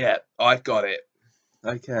 Yeah, I got it.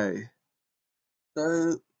 Okay.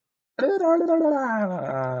 So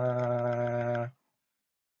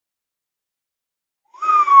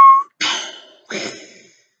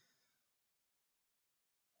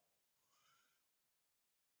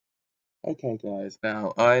okay, guys,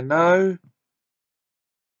 now I know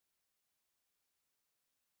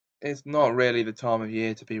it's not really the time of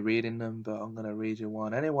year to be reading them, but I'm going to read you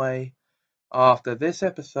one anyway after this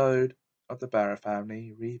episode of the Barrett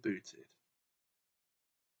family rebooted.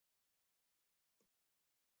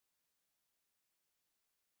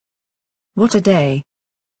 What a day.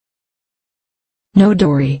 No,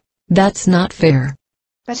 Dory. That's not fair.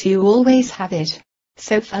 But you always have it.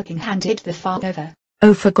 So fucking handed the file over.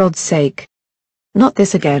 Oh, for God's sake. Not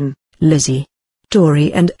this again. Lizzie.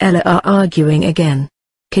 Dory and Ella are arguing again.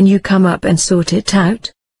 Can you come up and sort it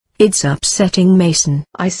out? It's upsetting Mason.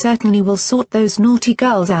 I certainly will sort those naughty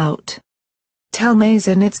girls out. Tell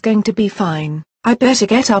Mason it's going to be fine. I better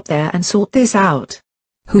get up there and sort this out.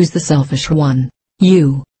 Who's the selfish one?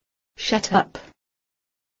 You. Shut up.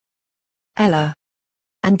 Ella.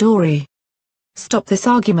 And Dory. Stop this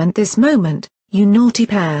argument this moment, you naughty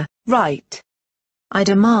pair, right? I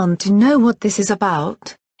demand to know what this is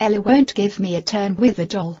about. Ella won't give me a turn with the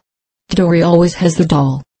doll. Dory always has the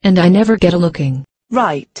doll, and I never get a looking.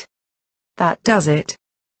 Right. That does it.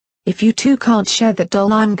 If you two can't share the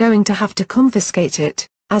doll, I'm going to have to confiscate it.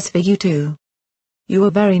 As for you two, you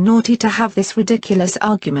are very naughty to have this ridiculous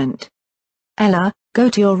argument. Ella, go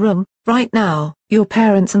to your room, Right now, your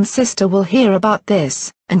parents and sister will hear about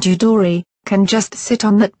this, and you, Dory, can just sit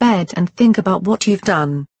on that bed and think about what you've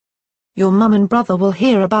done. Your mum and brother will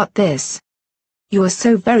hear about this. You are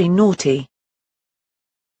so very naughty.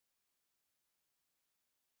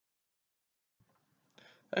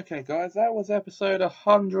 Okay, guys, that was episode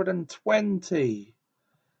 120.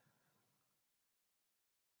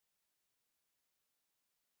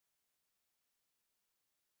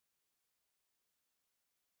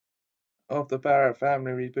 Of the Barrett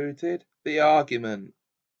Family Rebooted. The Argument.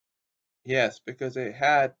 Yes, because it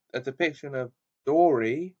had a depiction of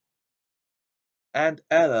Dory and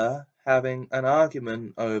Ella having an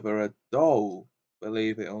argument over a doll,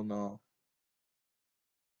 believe it or not.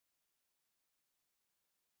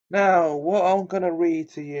 Now, what I'm going to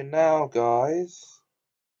read to you now, guys,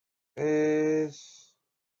 is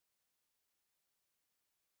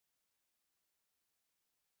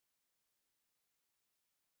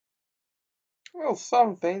well,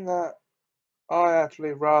 something that I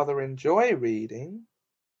actually rather enjoy reading.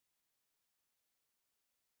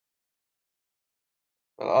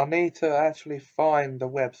 But I need to actually find the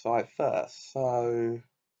website first, so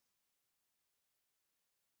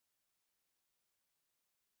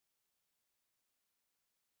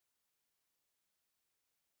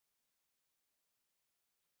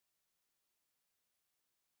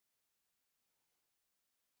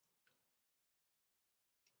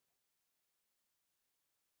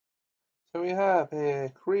we have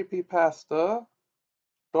here creepypasta.org.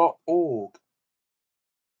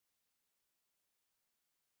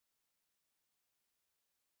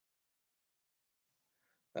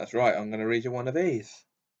 That's right, I'm going to read you one of these.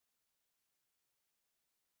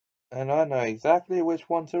 And I know exactly which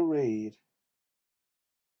one to read.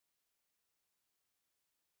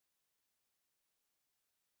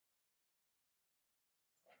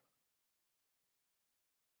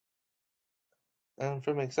 And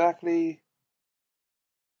from exactly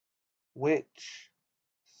which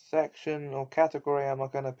section or category am I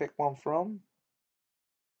going to pick one from?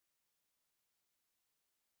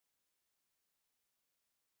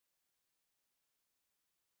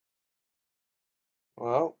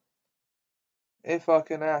 Well, if I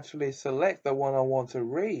can actually select the one I want to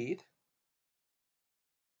read,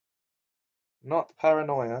 not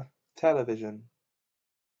paranoia, television.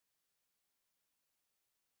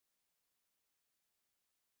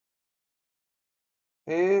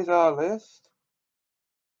 Here's our list.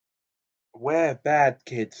 Where bad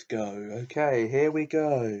kids go. Okay, here we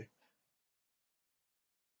go.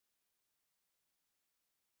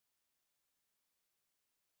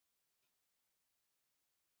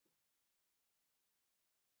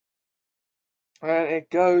 And it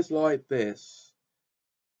goes like this.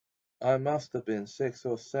 I must have been 6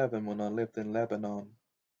 or 7 when I lived in Lebanon.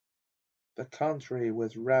 The country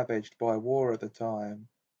was ravaged by war at the time,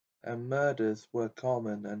 and murders were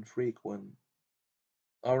common and frequent.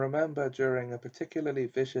 I remember during a particularly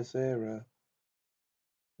vicious era,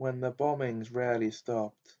 when the bombings rarely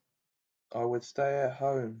stopped, I would stay at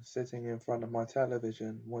home sitting in front of my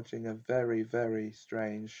television watching a very, very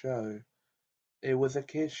strange show. It was a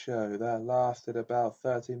kids show that lasted about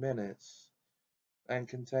 30 minutes and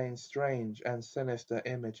contained strange and sinister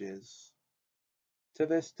images. To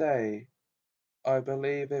this day, I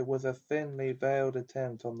believe it was a thinly veiled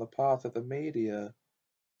attempt on the part of the media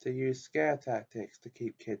to use scare tactics to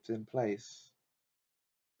keep kids in place,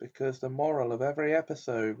 because the moral of every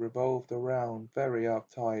episode revolved around very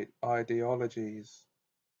uptight ideologies.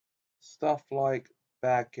 Stuff like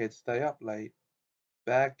bad kids stay up late,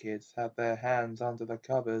 bad kids have their hands under the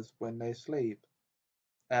covers when they sleep,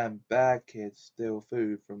 and bad kids steal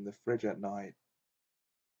food from the fridge at night.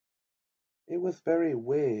 It was very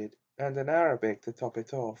weird, and in Arabic to top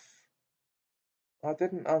it off. I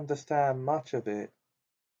didn't understand much of it,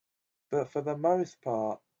 but for the most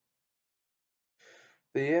part,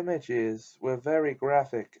 the images were very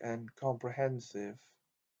graphic and comprehensive.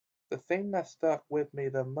 The thing that stuck with me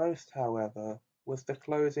the most, however, was the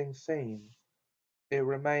closing scene. It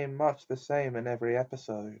remained much the same in every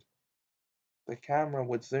episode. The camera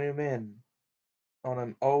would zoom in on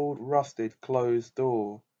an old rusted closed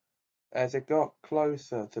door. As it got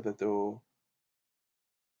closer to the door,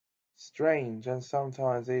 strange and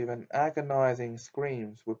sometimes even agonizing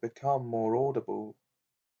screams would become more audible.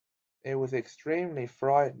 It was extremely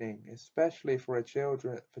frightening, especially for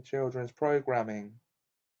children's programming.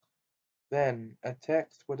 Then a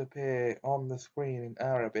text would appear on the screen in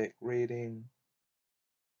Arabic reading,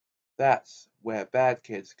 "That's where bad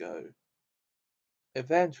kids go."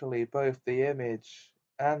 Eventually both the image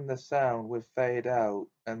and the sound would fade out,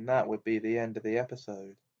 and that would be the end of the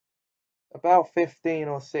episode. About 15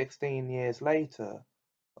 or 16 years later,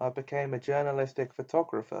 I became a journalistic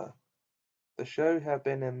photographer. The show had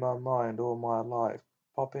been in my mind all my life,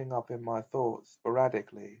 popping up in my thoughts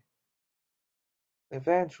sporadically.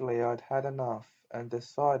 Eventually I'd had enough and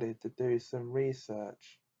decided to do some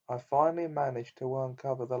research. I finally managed to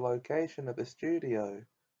uncover the location of the studio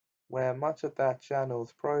where much of that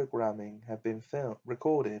channel's programming had been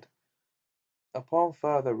recorded. Upon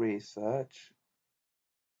further research,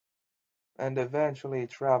 and eventually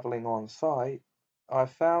travelling on site, I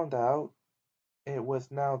found out it was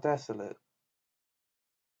now desolate.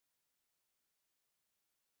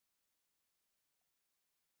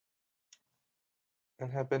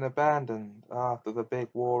 And had been abandoned after the big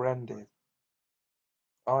war ended.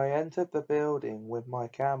 I entered the building with my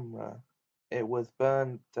camera. It was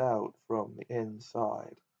burned out from the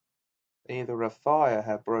inside. Either a fire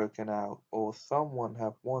had broken out or someone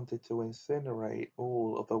had wanted to incinerate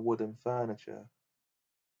all of the wooden furniture.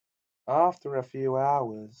 After a few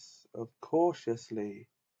hours of cautiously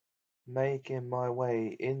making my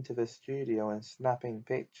way into the studio and snapping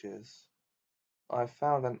pictures, I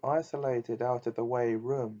found an isolated out-of-the-way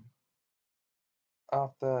room.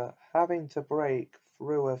 After having to break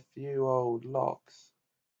through a few old locks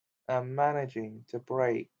and managing to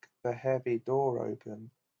break the heavy door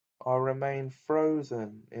open, I remained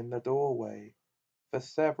frozen in the doorway for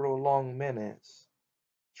several long minutes.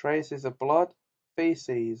 Traces of blood,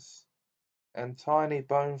 feces, and tiny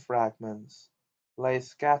bone fragments lay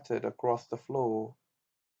scattered across the floor.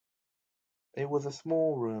 It was a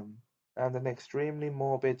small room, and an extremely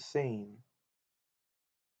morbid scene.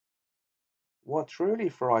 What truly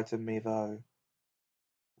frightened me, though,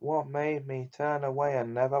 what made me turn away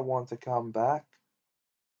and never want to come back,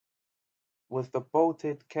 was the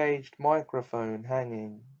bolted caged microphone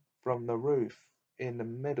hanging from the roof in the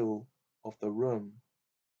middle of the room.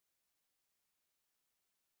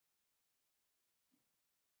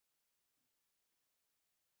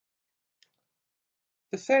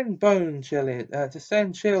 To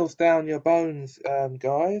send chills down your bones,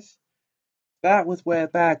 guys. That was where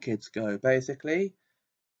bad kids go, basically.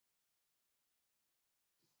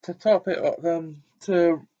 To top it up,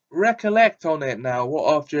 to recollect on it now,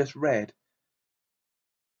 what I've just read.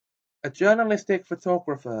 A journalistic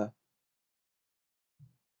photographer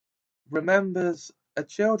remembers a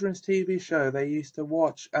children's TV show they used to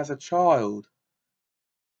watch as a child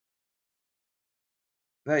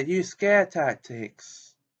that used scare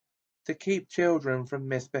tactics to keep children from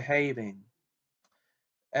misbehaving.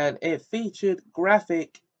 And it featured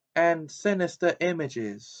graphic and sinister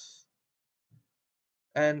images.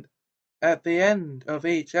 And at the end of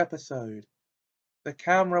each episode, the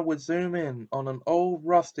camera would zoom in on an old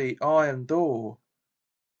rusty iron door,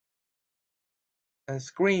 and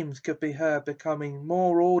screams could be heard becoming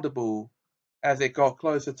more audible as it got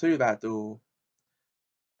closer to that door.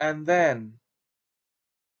 And then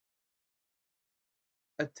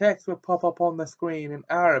a text would pop up on the screen in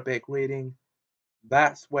Arabic reading,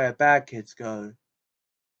 "That's where bad kids go."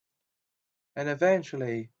 And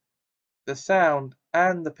eventually, the sound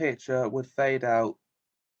and the picture would fade out,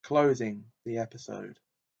 closing the episode.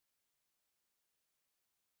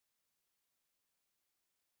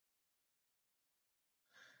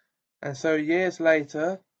 And so years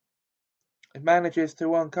later, it manages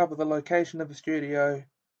to uncover the location of the studio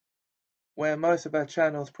where most of our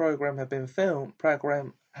channel's programming had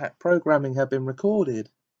been recorded,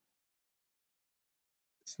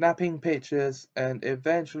 snapping pictures and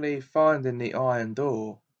eventually finding the iron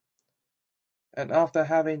door. And after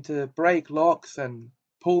having to break locks and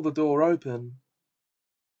pull the door open,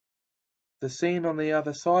 the scene on the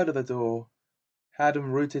other side of the door had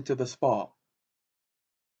him rooted to the spot,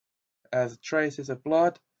 as traces of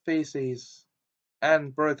blood, feces,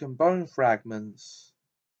 and broken bone fragments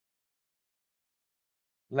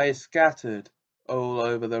lay scattered all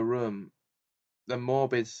over the room. The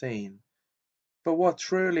morbid scene. But what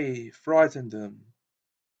truly frightened them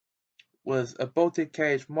was a bolted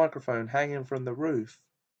cage microphone hanging from the roof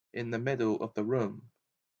in the middle of the room.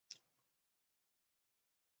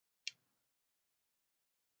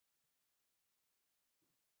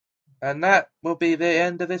 And that will be the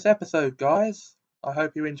end of this episode, guys. I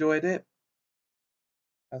hope you enjoyed it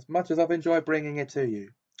as much as I've enjoyed bringing it to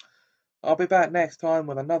you. I'll be back next time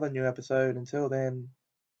with another new episode. Until then,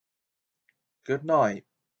 good night.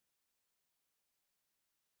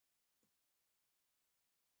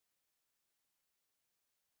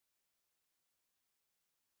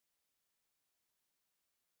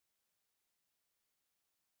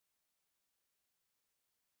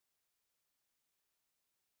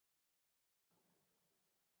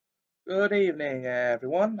 Good evening,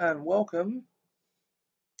 everyone, and welcome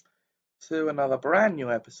to another brand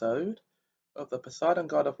new episode of the Poseidon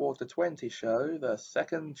God of Water 20 show, the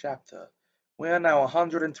second chapter. We are now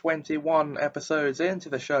 121 episodes into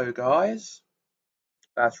the show, guys.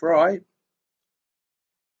 That's right.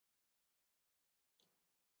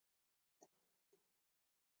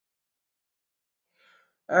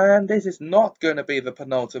 And this is not going to be the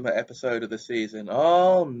penultimate episode of the season.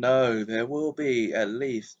 Oh no, there will be at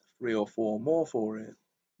least 3 or 4 more for it.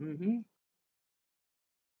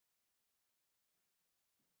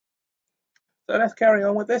 So let's carry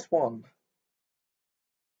on with this one.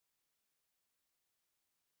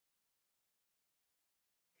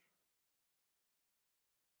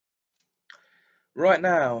 Right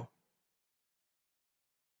now.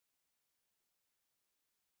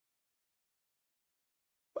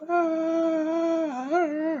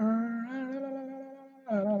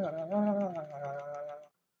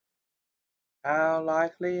 How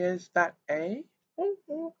likely is that, eh?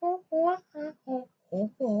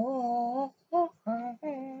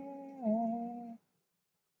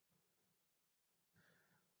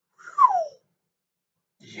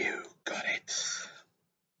 You got it.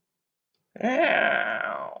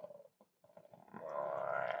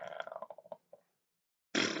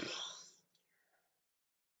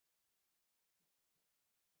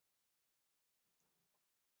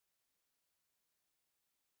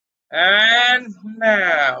 And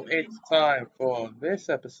now it's time for this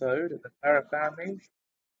episode of the Parrot Family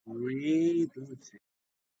Rebooted.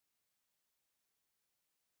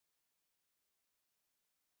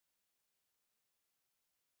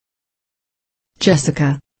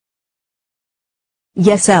 Jessica,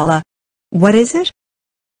 Yes, Ella. What is it?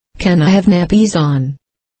 can I have nappies on?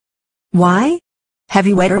 Why? Have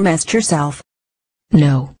you wet or messed yourself?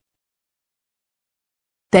 No.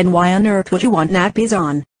 Then why on earth would you want nappies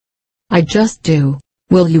on? I just do.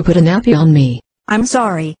 Will you put a nappy on me? I'm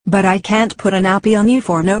sorry, but I can't put a nappy on you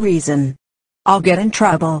for no reason. I'll get in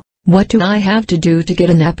trouble. What do I have to do to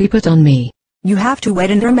get a nappy put on me? You have to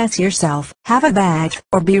wet and or mess yourself, have a bath,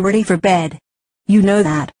 or be ready for bed. You know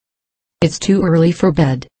that. It's too early for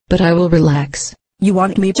bed, but I will relax. You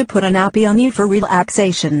want me to put a nappy on you for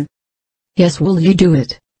relaxation? Yes, will you do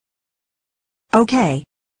it? Okay.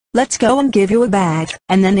 Let's go and give you a bath,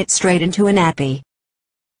 and then it's straight into a nappy.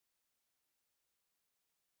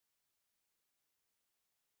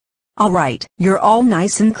 Alright, you're all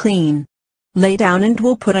nice and clean. Lay down and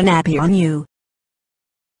we'll put a nappy on you.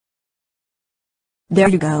 There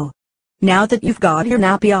you go. Now that you've got your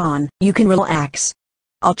nappy on, you can relax.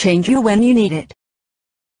 I'll change you when you need it.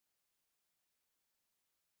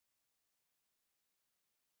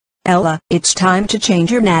 Ella, it's time to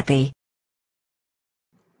change your nappy.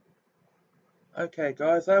 Okay,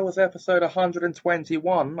 guys, that was episode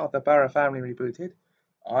 121 of the Barra Family Rebooted.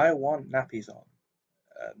 I want nappies on.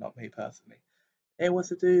 Not me personally. It was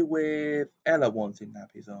to do with Ella wanting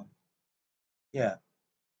nappies on. Yeah.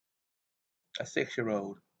 A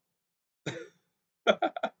 6-year-old.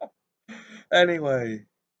 Anyway.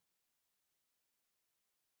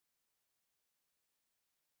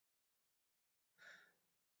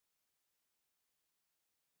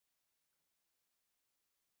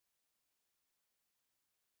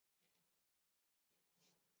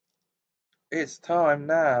 It's time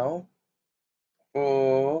now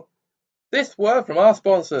for this word from our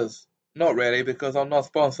sponsors. Not really, because I'm not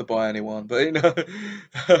sponsored by anyone, but you know.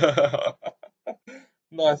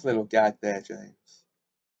 Nice little gag there, James.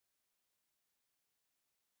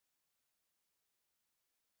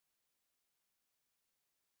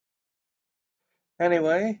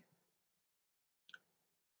 Anyway.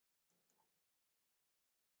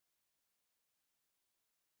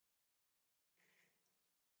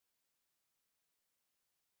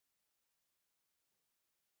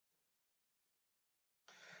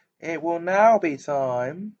 It will now be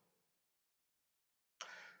time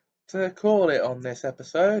to call it on this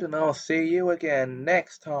episode, and I'll see you again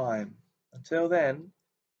next time. Until then,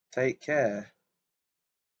 take care.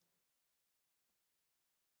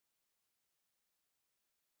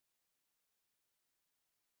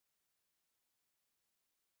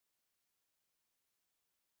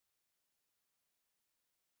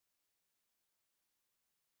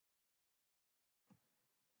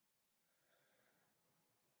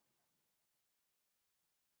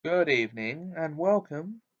 Good evening, and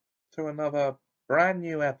welcome to another brand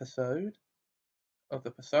new episode of the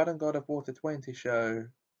Poseidon God of Water 20 show,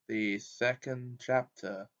 the second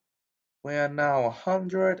chapter. We are now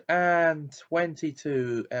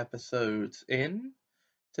 122 episodes in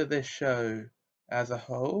to this show as a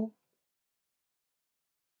whole.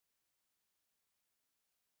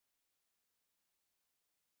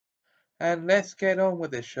 And let's get on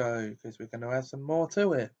with this show, because we're going to add some more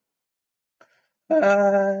to it.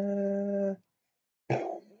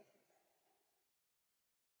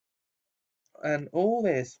 And all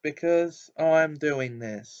this because I'm doing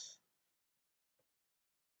this.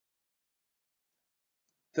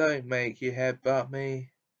 Don't make you headbutt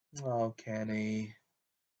me. Oh, Kenny.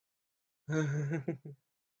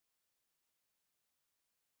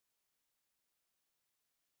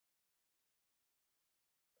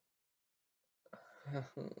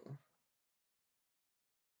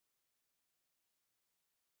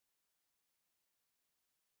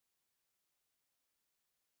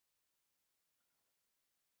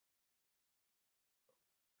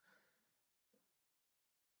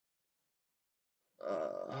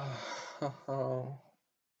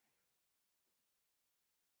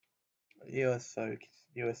 You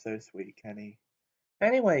are so sweet, Kenny.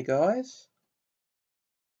 Anyway, guys,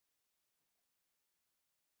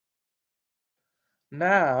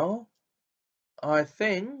 now I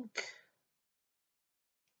think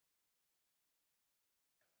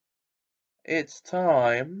it's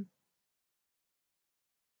time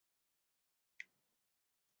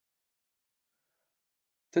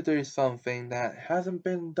to do something that hasn't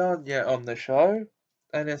been done yet on the show,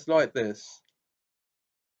 and it's like this.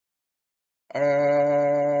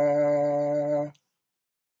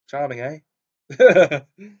 Charming, eh?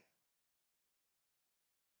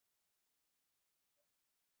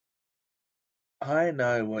 I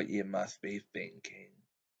know what you must be thinking.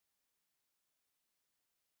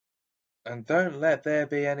 And don't let there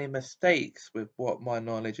be any mistakes with what my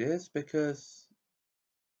knowledge is, because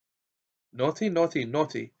naughty, naughty,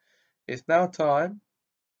 naughty. It's now time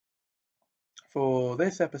for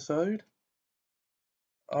this episode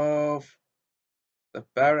of the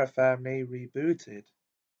Barrett Family Rebooted.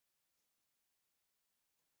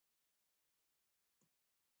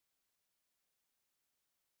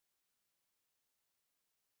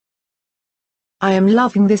 I am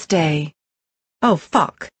loving this day. Oh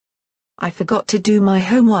fuck. I forgot to do my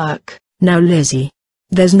homework. Now Lizzie.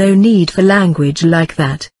 There's no need for language like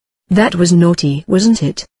that. That was naughty, wasn't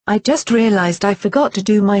it? I just realized I forgot to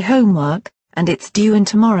do my homework, and it's due in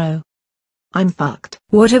tomorrow. I'm fucked.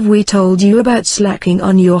 What have we told you about slacking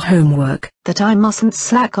on your homework? That I mustn't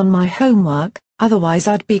slack on my homework, otherwise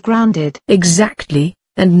I'd be grounded. Exactly,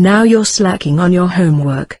 and now you're slacking on your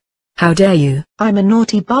homework. How dare you? I'm a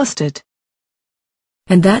naughty bastard.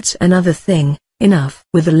 And that's another thing. Enough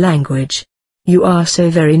with the language. You are so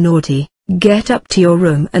very naughty. Get up to your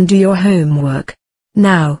room and do your homework.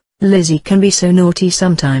 Now, Lizzie can be so naughty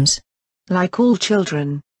sometimes. Like all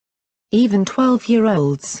children. Even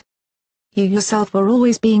 12-year-olds. You yourself were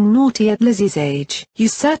always being naughty at Lizzie's age. You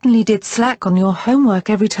certainly did slack on your homework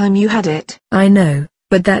every time you had it. I know,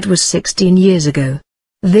 but that was 16 years ago.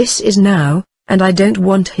 This is now, and I don't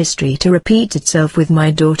want history to repeat itself with my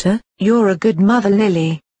daughter. You're a good mother,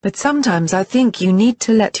 Lily, but sometimes I think you need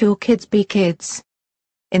to let your kids be kids.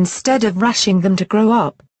 Instead of rushing them to grow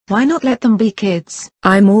up, why not let them be kids?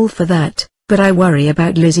 I'm all for that, but I worry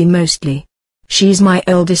about Lizzie mostly. She's my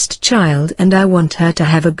eldest child and I want her to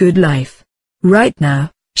have a good life. Right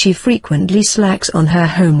now, she frequently slacks on her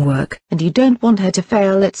homework. And you don't want her to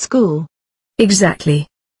fail at school. Exactly.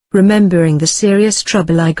 Remembering the serious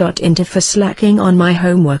trouble I got into for slacking on my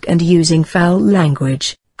homework and using foul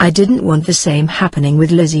language, I didn't want the same happening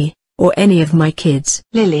with Lizzie, or any of my kids.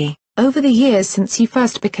 Lily, over the years since you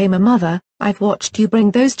first became a mother, I've watched you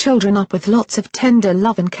bring those children up with lots of tender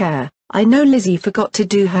love and care. I know Lizzie forgot to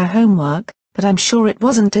do her homework, but I'm sure it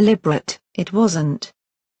wasn't deliberate. It wasn't.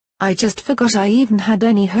 I just forgot I even had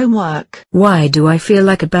any homework. Why do I feel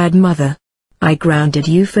like a bad mother? I grounded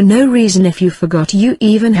you for no reason if you forgot you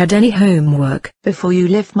even had any homework. Before you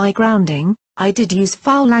lift my grounding, I did use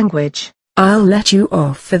foul language. I'll let you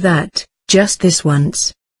off for that, just this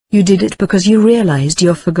once. You did it because you realized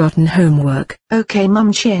your forgotten homework. Okay,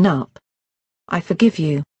 Mum, chin up. I forgive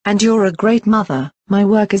you, and you're a great mother. My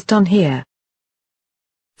work is done here.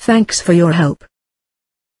 Thanks for your help.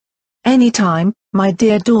 Anytime, my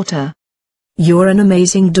dear daughter. You're an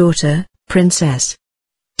amazing daughter, princess.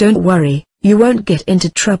 Don't worry, you won't get into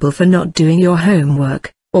trouble for not doing your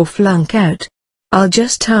homework, or flunk out. I'll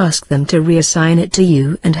just ask them to reassign it to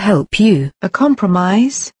you and help you. A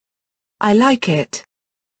compromise? I like it.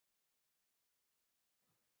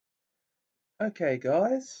 Okay,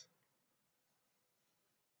 guys.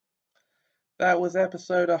 That was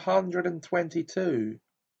episode 122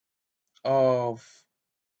 of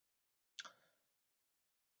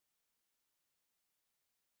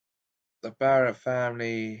the Barrett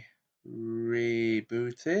Family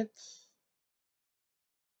Rebooted.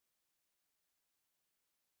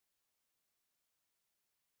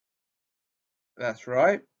 That's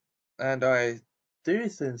right. And I do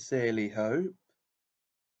sincerely hope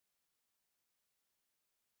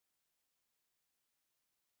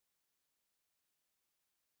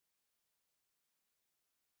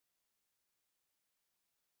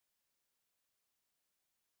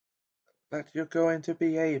that you're going to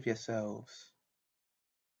behave yourselves.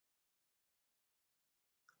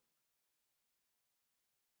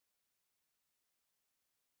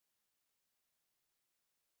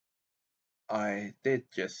 I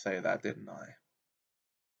did just say that, didn't I?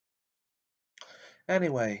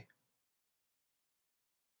 Anyway,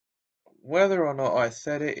 whether or not I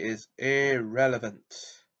said it is irrelevant.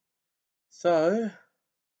 So,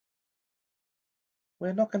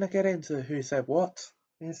 we're not going to get into who said what.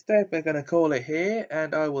 Instead, we're going to call it here,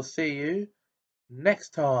 and I will see you next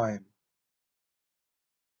time.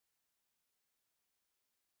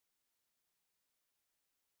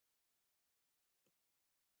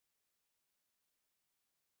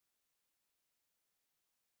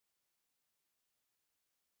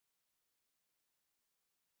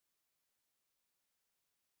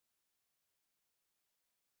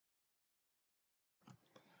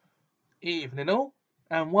 Evening all,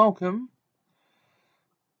 and welcome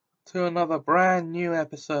to another brand new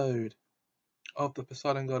episode of the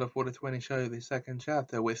Poseidon God of Water 20 show, the second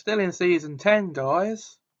chapter. We're still in season 10,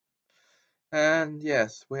 guys. And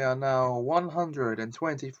yes, we are now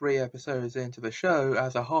 123 episodes into the show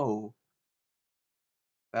as a whole.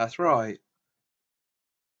 That's right.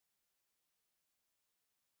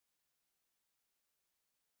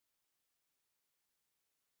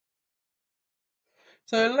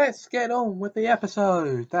 So let's get on with the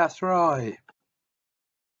episode. That's right.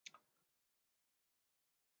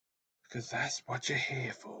 Because that's what you're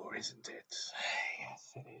here for, isn't it?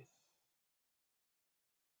 Yes, it is.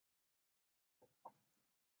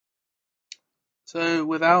 So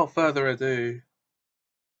without further ado,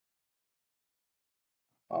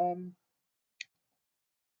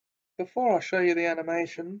 before I show you the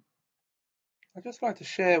animation, I'd just like to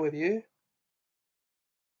share with you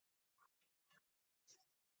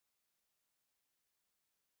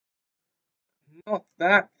not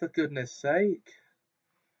that, for goodness sake.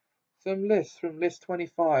 Some lists from list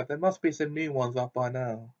 25. There must be some new ones up by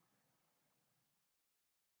now.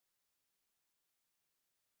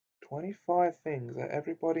 25 things that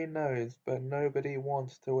everybody knows but nobody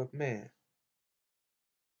wants to admit.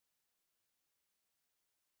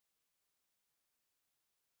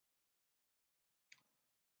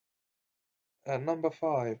 At number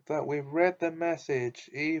 5, that we've read the message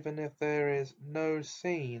even if there is no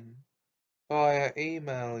scene via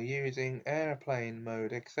email using airplane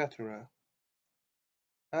mode, etc.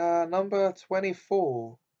 Number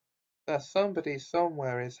 24, that somebody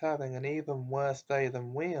somewhere is having an even worse day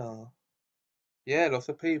than we are. Yeah, lots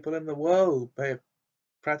of people in the world,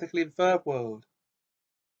 practically the third world.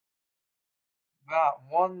 That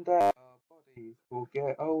one day our bodies will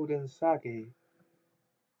get old and saggy.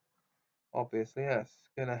 Obviously, that's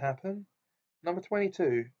gonna happen. Number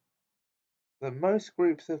 22. That most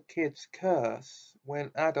groups of kids curse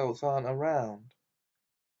when adults aren't around.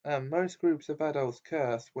 And most groups of adults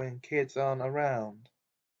curse when kids aren't around.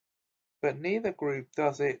 But neither group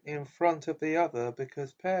does it in front of the other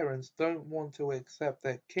because parents don't want to accept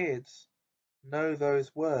that kids know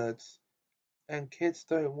those words and kids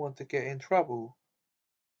don't want to get in trouble.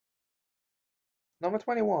 Number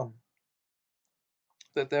 21.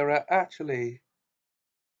 That there are actually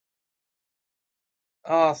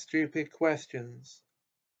stupid questions.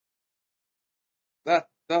 That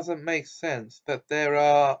doesn't make sense. That there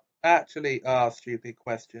are actually stupid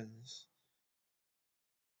questions.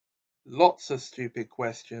 Lots of stupid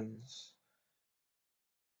questions.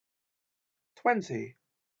 20.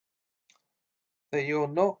 That you're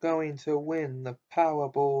not going to win the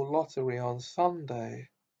Powerball lottery on Sunday.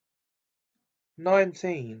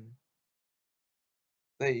 19.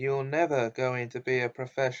 That you're never going to be a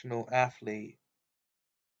professional athlete.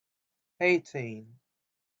 18.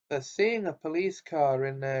 That seeing a police car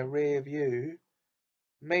in their rear view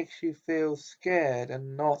makes you feel scared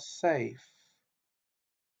and not safe.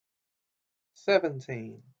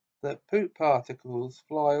 17. That poop particles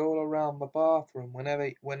fly all around the bathroom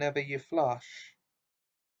whenever you flush.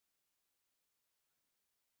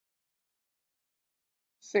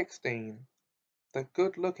 16. That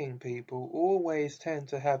good-looking people always tend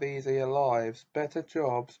to have easier lives, better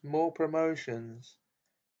jobs, more promotions,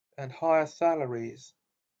 and higher salaries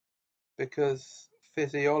because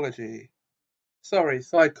psychology.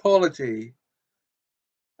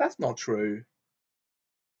 That's not true.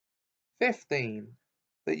 15.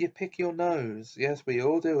 That you pick your nose. Yes, we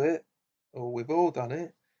all do it, or we've all done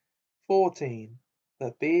it. 14.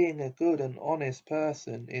 That being a good and honest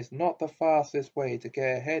person is not the fastest way to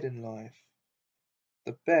get ahead in life.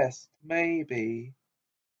 The best, maybe,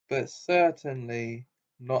 but certainly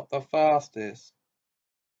not the fastest.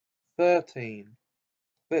 13.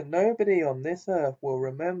 That nobody on this earth will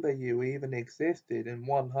remember you even existed in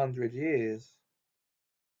 100 years.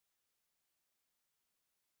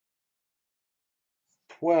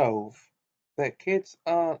 12. That kids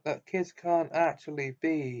can't actually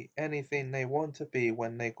be anything they want to be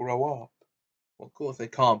when they grow up. Well, of course they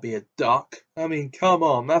can't be a duck. I mean, come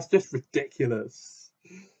on, that's just ridiculous.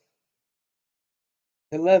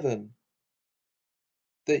 11.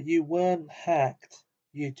 That you weren't hacked,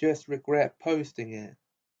 you just regret posting it.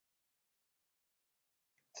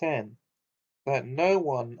 10. That no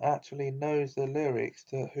one actually knows the lyrics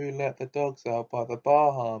to Who Let the Dogs Out by the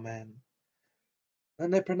Baja Men.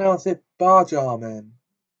 And they pronounce it Baja Men.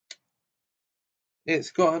 It's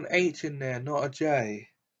got an H in there, not a J.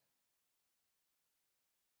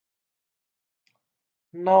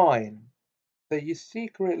 9. That you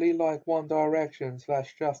secretly like One Direction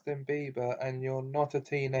 / Justin Bieber and you're not a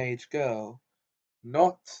teenage girl.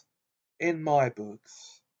 Not in my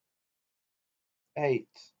books. 8.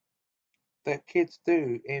 That kids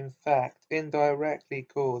do, in fact, indirectly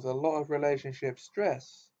cause a lot of relationship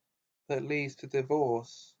stress that leads to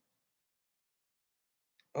divorce.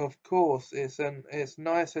 Of course, it's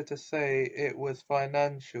nicer to say it was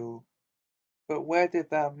financial, but where did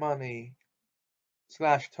that money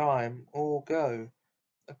 / time all go?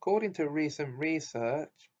 According to recent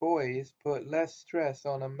research, boys put less stress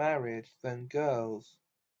on a marriage than girls,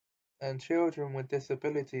 and children with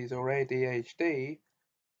disabilities or ADHD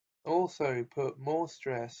also put more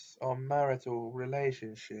stress on marital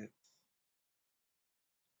relationships.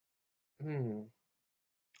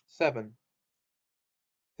 7.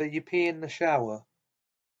 That you pee in the shower.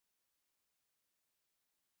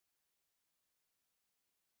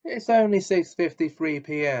 It's only 6:53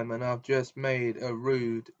 p.m. and I've just made a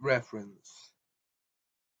rude reference.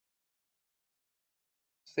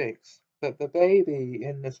 6. That the baby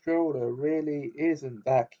in the stroller really isn't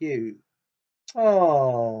that cute.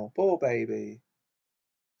 Oh, poor baby.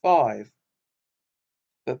 5.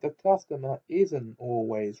 That the customer isn't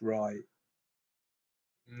always right.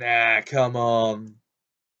 Nah, come on.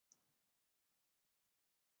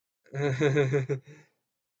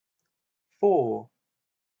 4.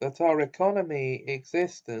 That our economy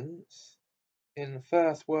existence in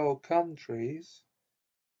first world countries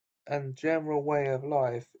and general way of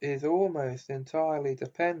life is almost entirely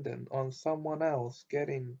dependent on someone else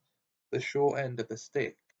getting the short end of the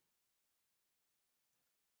stick.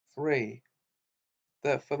 3.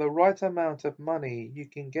 That for the right amount of money you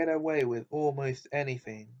can get away with almost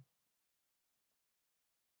anything.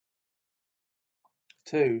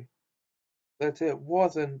 2. That it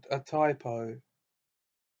wasn't a typo.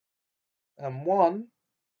 And 1.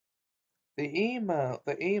 The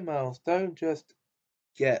emails don't just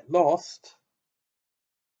get lost.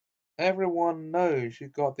 Everyone knows you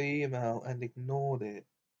got the email and ignored it.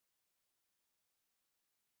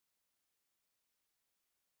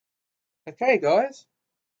 Okay, guys,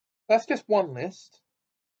 that's just one list,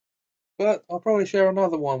 but I'll probably share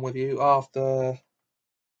another one with you after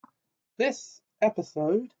this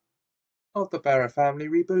episode of the Barrett Family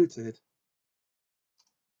Rebooted.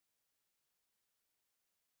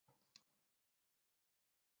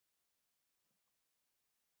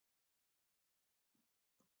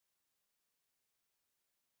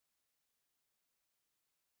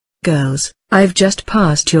 Girls, I've just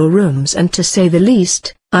passed your rooms and to say the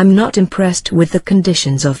least, I'm not impressed with the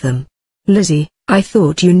conditions of them. Lizzie, I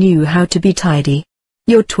thought you knew how to be tidy.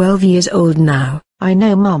 You're 12 years old now. I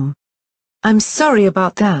know, Mum. I'm sorry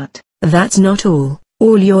about that. That's not all.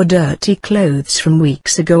 All your dirty clothes from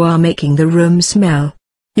weeks ago are making the room smell.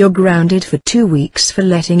 You're grounded for 2 weeks for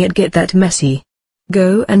letting it get that messy.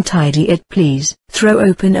 Go and tidy it, please. Throw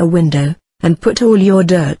open a window and put all your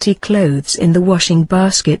dirty clothes in the washing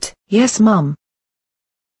basket. Yes, Mum.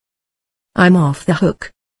 I'm off the hook.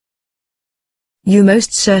 You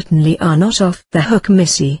most certainly are not off the hook,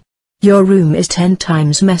 Missy. Your room is 10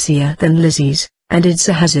 times messier than Lizzie's, and it's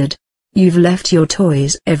a hazard. You've left your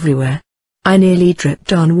toys everywhere. I nearly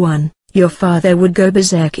tripped on one. Your father would go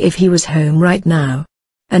berserk if he was home right now.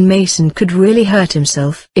 And Mason could really hurt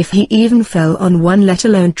himself if he even fell on one, let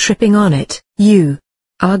alone tripping on it. You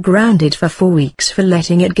are grounded for 4 weeks for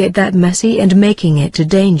letting it get that messy and making it a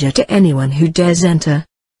danger to anyone who dares enter.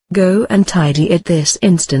 Go and tidy it this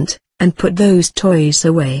instant, and put those toys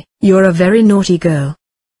away. You're a very naughty girl.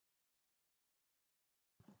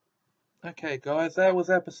 Okay, guys, that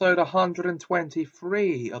was episode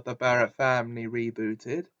 123 of the Barrett Family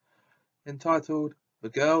Rebooted, entitled The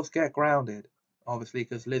Girls Get Grounded. Obviously,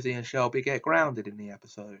 because Lizzie and Shelby get grounded in the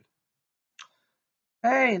episode.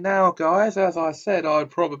 Hey, now, guys, as I said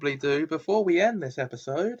I'd probably do before we end this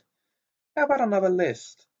episode, how about another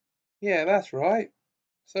list? Yeah, that's right.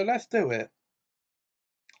 So let's do it.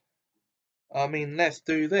 I mean, let's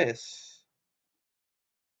do this.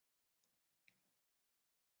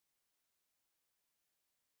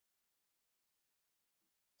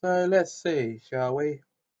 So let's see, shall we?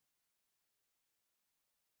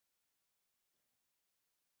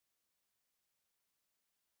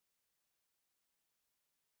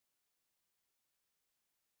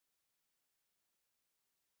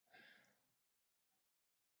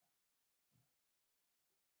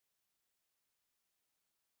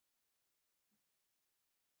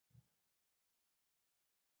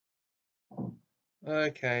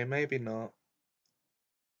 Okay, maybe not.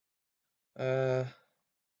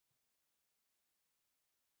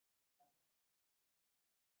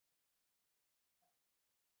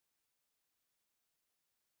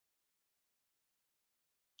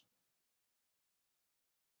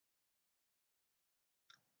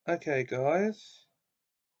 Okay, guys.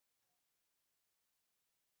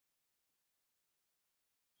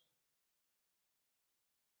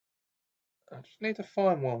 I just need to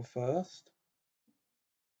find one first.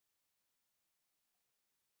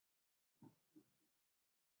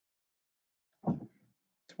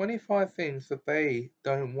 "25 things that they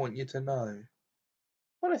don't want you to know."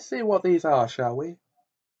 Well, let's see what these are, shall we?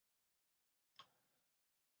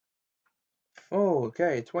 Oh,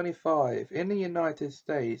 okay, 25. In the United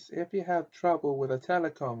States, if you have trouble with a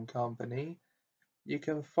telecom company, you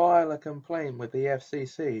can file a complaint with the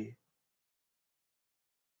FCC.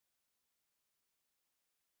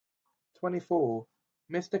 24.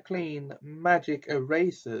 Mr. Clean magic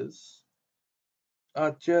erasers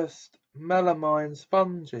are just melamine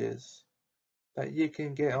sponges that you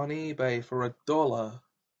can get on eBay for $1.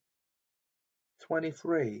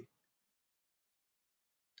 23.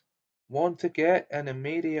 Want to get an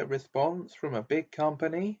immediate response from a big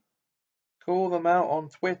company? Call them out on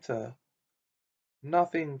Twitter.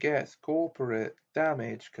 Nothing gets corporate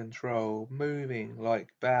damage control moving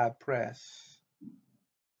like bad press.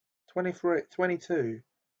 22.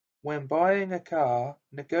 When buying a car,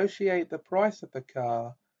 negotiate the price of the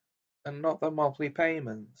car and not the monthly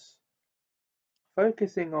payments.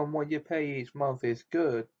 Focusing on what you pay each month is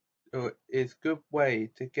good way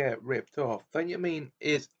to get ripped off. Don't you mean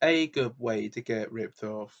is a good way to get ripped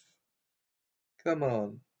off? Come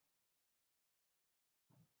on.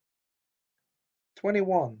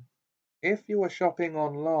 21. If you are shopping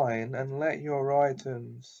online and let your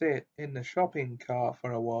item sit in the shopping cart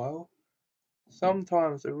for a while,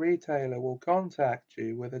 sometimes the retailer will contact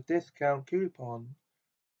you with a discount coupon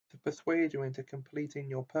to persuade you into completing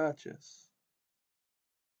your purchase.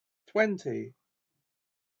 20.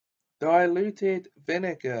 Diluted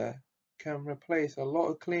vinegar can replace a lot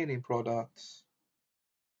of cleaning products.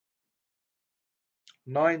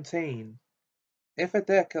 19. If a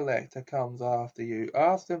debt collector comes after you,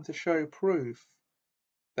 ask them to show proof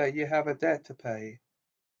that you have a debt to pay.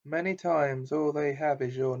 Many times all they have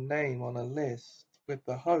is your name on a list with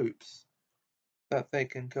the hopes that they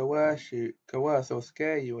can coerce or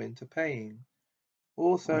scare you into paying.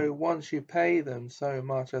 Also, once you pay them so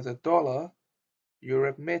much as $1, you're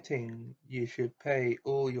admitting you should pay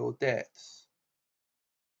all your debts.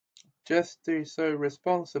 Just do so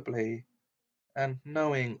responsibly and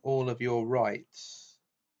knowing all of your rights.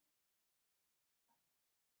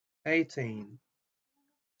 18.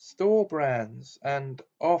 Store brands and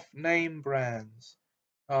off-name brands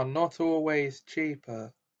are not always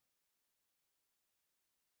cheaper.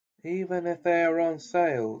 Even if they are on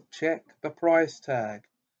sale, check the price tag.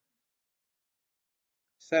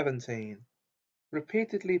 17.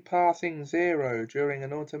 Repeatedly passing 0 during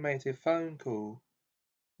an automated phone call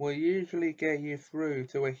will usually get you through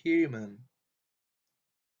to a human.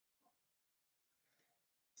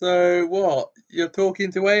 So what? You're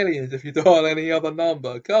talking to aliens if you dial any other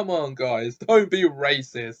number? Come on, guys, don't be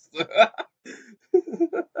racist.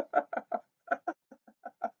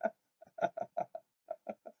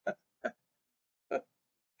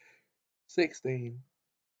 16.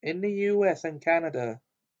 In the US and Canada,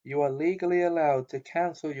 you are legally allowed to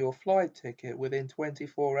cancel your flight ticket within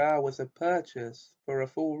 24 hours of purchase for a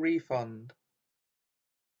full refund.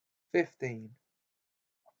 15.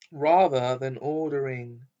 Rather than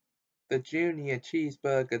ordering the Junior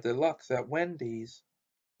Cheeseburger Deluxe at Wendy's,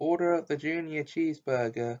 order the Junior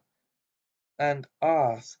Cheeseburger and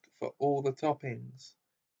ask for all the toppings.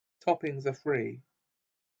 Toppings are free.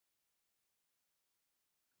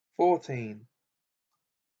 14.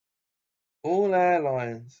 All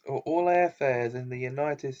airlines or all airfares in the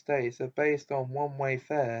United States are based on one-way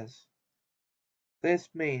fares. This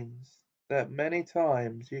means that many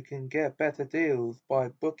times you can get better deals by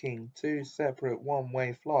booking two separate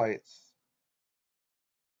one-way flights.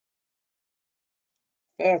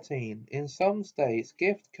 13. In some states,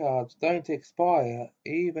 gift cards don't expire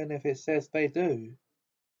even if it says they do.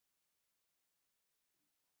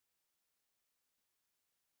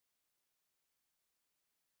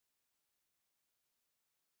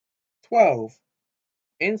 12.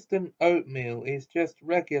 Instant oatmeal is just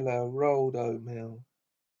regular rolled oatmeal,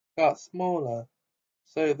 but smaller,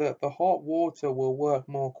 so that the hot water will work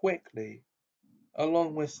more quickly,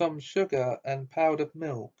 along with some sugar and powdered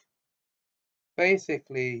milk.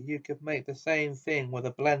 Basically, you could make the same thing with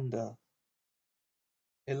a blender.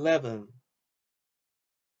 11.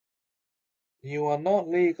 You are not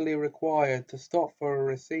legally required to stop for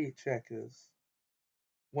receipt checkers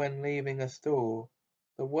when leaving a store.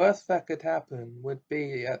 The worst that could happen would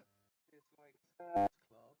be at Sam's Club,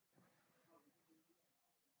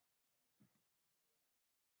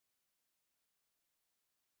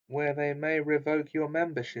 where they may revoke your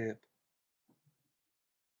membership.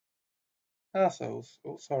 Assholes.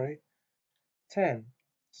 Oh, sorry. 10.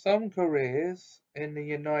 Some careers in the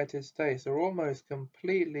United States are almost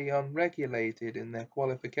completely unregulated in their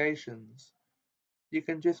qualifications. You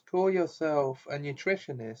can just call yourself a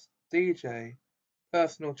nutritionist, DJ,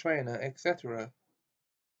 personal trainer, etc.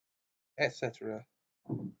 etc.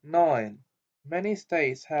 9. Many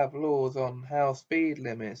states have laws on how speed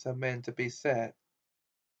limits are meant to be set,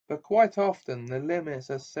 but quite often the limits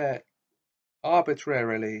are set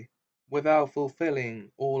arbitrarily without fulfilling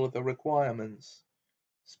all of the requirements,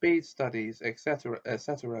 speed studies, etc.,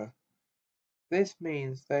 etc. This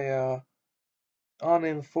means they are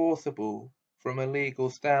unenforceable from a legal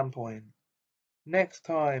standpoint. Next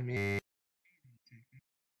time you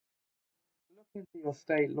look into your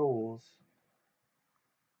state laws.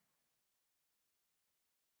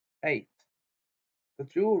 8. The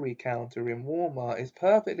jewelry counter in Walmart is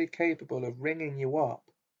perfectly capable of ringing you up,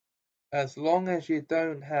 as long as you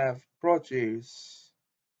don't have produce,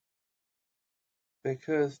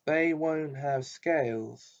 because they won't have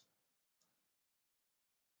scales.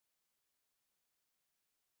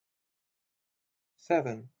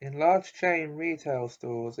 7. In large chain retail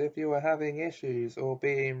stores, if you are having issues or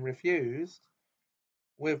being refused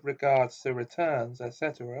with regards to returns,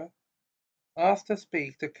 etc., ask to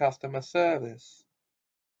speak to customer service.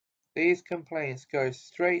 These complaints go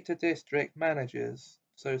straight to district managers,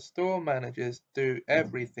 so store managers do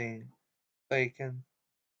everything they can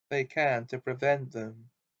to prevent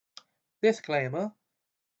them. Disclaimer: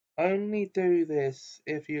 only do this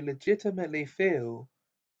if you legitimately feel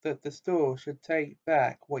that the store should take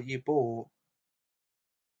back what you bought.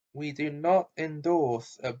 We do not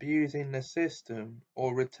endorse abusing the system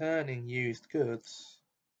or returning used goods.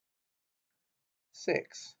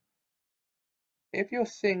 6. If you're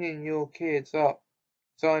signing your kids up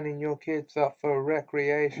for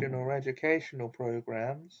recreation or educational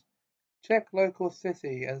programs, check local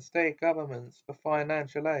city and state governments for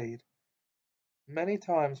financial aid. Many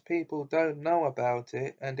times people don't know about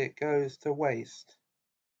it and it goes to waste.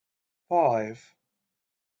 5.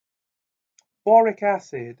 Boric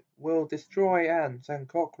acid will destroy ants and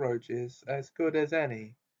cockroaches as good as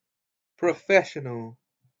any professional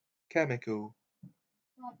chemical.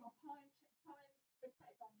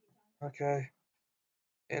 Okay.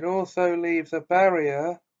 It also leaves a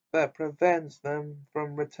barrier that prevents them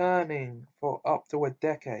from returning for up to a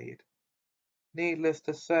decade. Needless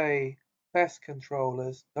to say, pest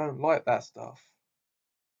controllers don't like that stuff.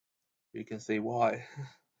 You can see why.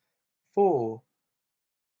 4.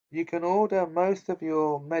 You can order most of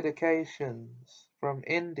your medications from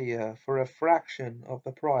India for a fraction of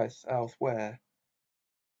the price elsewhere.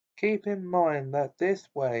 Keep in mind that this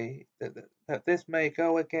may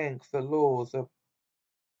go against the laws of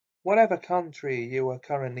whatever country you are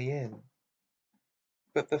currently in.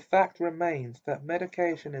 But the fact remains that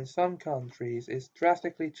medication in some countries is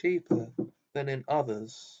drastically cheaper than in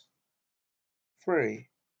others. 3.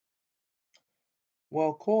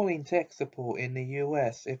 While calling tech support in the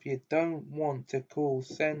US, if you don't want to call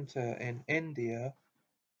center in India,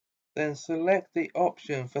 then select the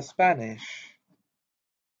option for Spanish.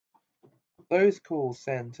 Those call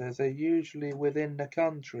centers are usually within the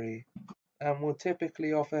country and will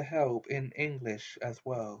typically offer help in English as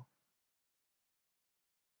well.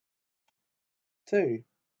 2.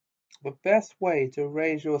 The best way to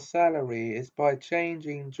raise your salary is by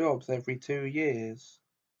changing jobs every 2 years.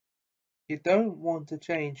 You don't want to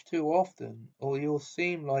change too often, or you'll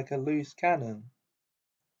seem like a loose cannon.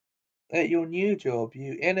 At your new job,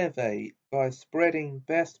 you innovate by spreading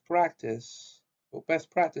best practices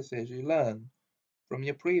you learn from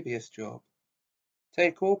your previous job.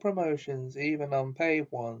 Take all promotions, even unpaid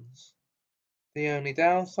ones. The only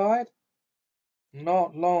downside?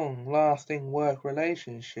 Not long-lasting work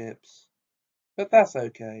relationships. But that's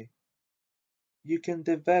okay. You can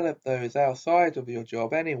develop those outside of your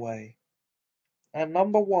job anyway. And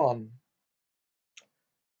number one.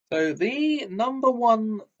 So the number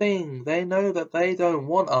one thing they know that they don't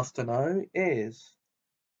want us to know is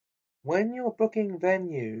when you're booking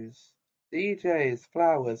venues, DJs,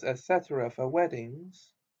 flowers, etc. for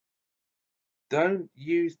weddings, don't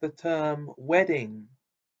use the term wedding.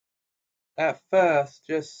 At first,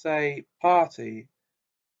 just say party.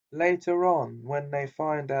 Later on, when they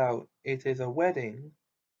find out it is a wedding,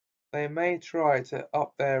 they may try to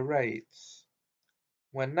up their rates.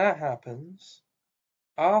 When that happens,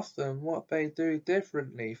 ask them what they do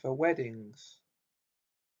differently for weddings.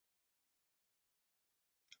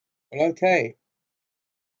 Well, okay.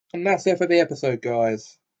 And that's it for the episode,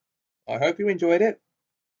 guys. I hope you enjoyed it.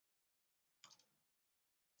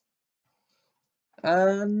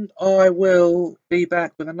 And I will be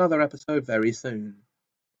back with another episode very soon.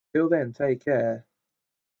 Till then, take care.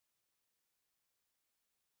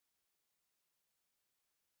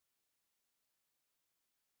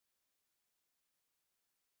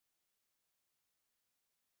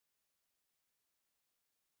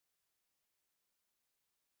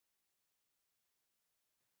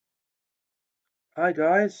 Hi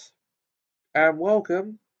guys, and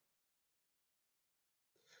welcome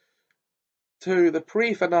to the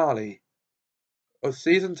pre-finale of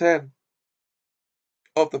Season 10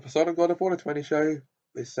 of the PoseidonGodofWater20 show,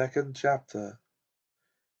 the second chapter.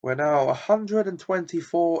 We're now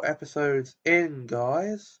 124 episodes in,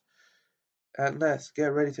 guys, and let's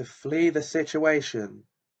get ready to flee the situation.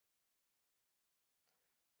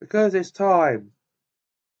 Because it's time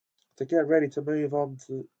to get ready to move on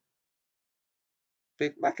to...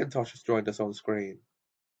 Big Macintosh has joined us on screen.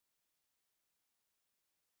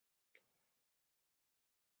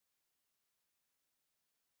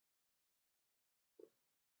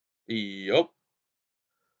 Yup.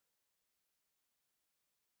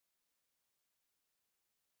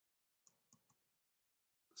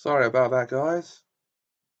 Sorry about that, guys.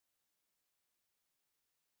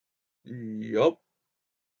 Yup.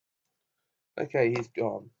 Okay, he's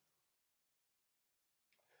gone.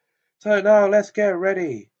 So now let's get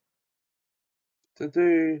ready to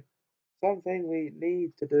do something we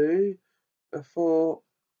need to do before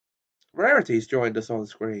Rarity's joined us on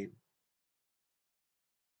screen.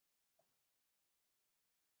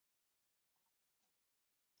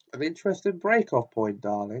 An interesting break-off point,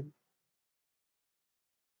 darling.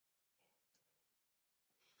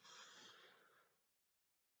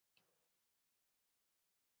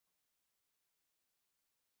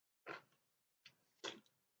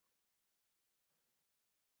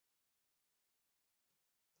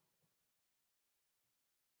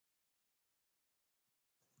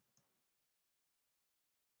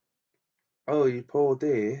 Oh, you poor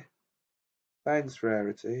dear. Thanks,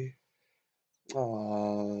 Rarity.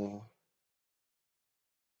 Oh.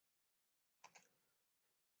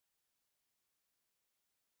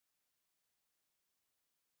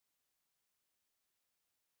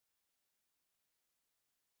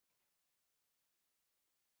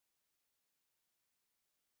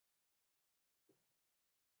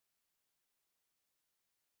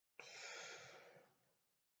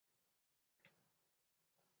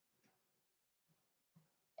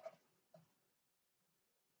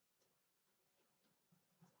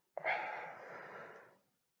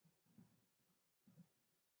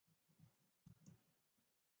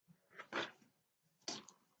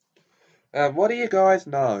 What do you guys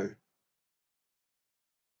know?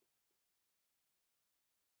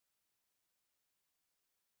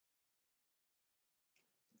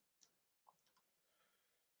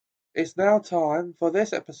 It's now time for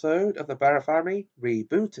this episode of the Barrett Family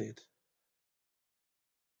Rebooted.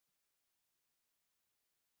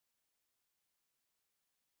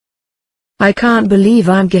 I can't believe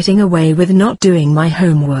I'm getting away with not doing my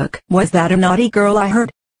homework. Was that a naughty girl I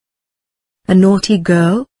heard? A naughty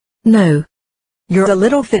girl? No. You're a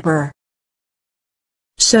little fibber.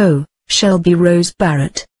 So, Shelby Rose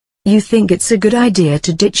Barrett. You think it's a good idea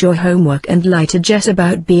to ditch your homework and lie to Jess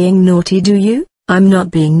about being naughty, do you? I'm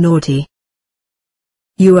not being naughty.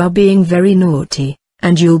 You are being very naughty,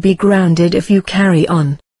 and you'll be grounded if you carry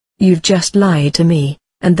on. You've just lied to me,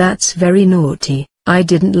 and that's very naughty. I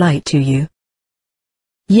didn't lie to you.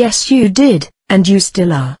 Yes you did, and you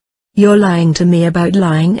still are. You're lying to me about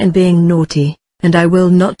lying and being naughty, and I will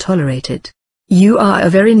not tolerate it. You are a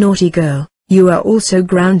very naughty girl. You are also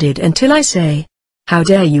grounded until I say. How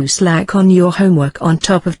dare you slack on your homework on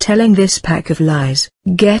top of telling this pack of lies.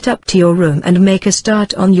 Get up to your room and make a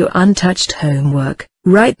start on your untouched homework,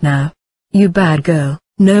 right now. You bad girl,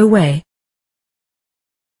 no way.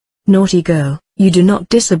 Naughty girl, you do not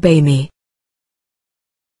disobey me.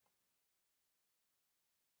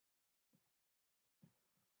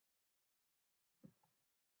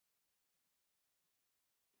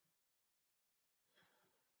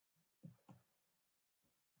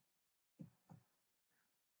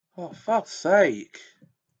 Oh, fuck's sake.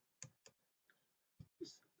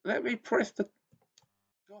 Let me press the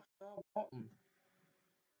gosh darn button.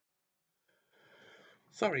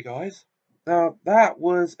 Sorry, guys. Now, that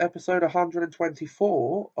was episode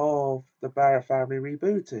 124 of the Barrett Family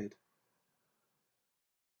Rebooted.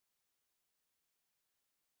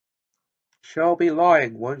 She'll be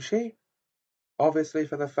lying, won't she? Obviously,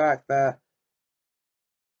 for the fact that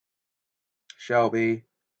Shelby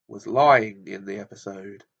was lying in the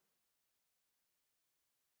episode.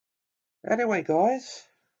 Anyway, guys,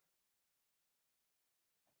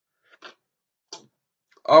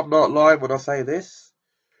 I'm not lying when I say this.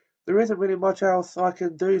 There isn't really much else I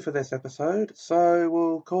can do for this episode, so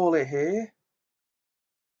we'll call it here.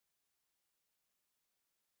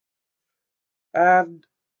 And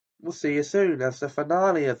we'll see you soon as the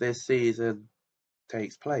finale of this season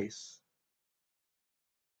takes place.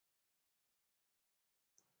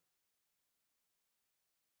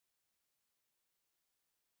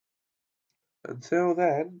 Until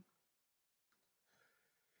then,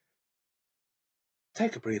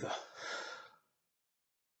 take a breather.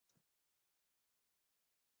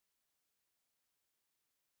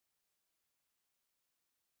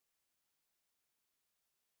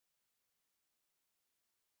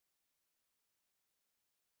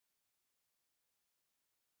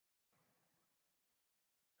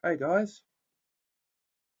 Hey guys,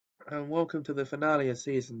 and welcome to the finale of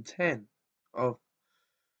season 10 of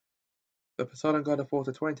the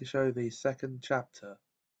PoseidonGodofWater20 show, the second chapter.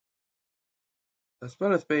 As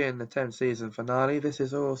well as being the 10th season finale, this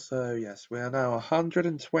is also, yes, we are now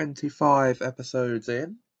 125 episodes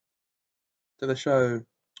in to the show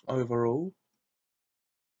overall.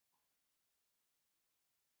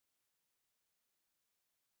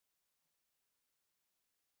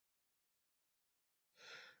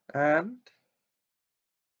 And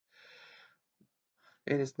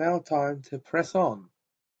it is now time to press on.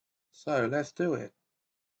 So let's do it.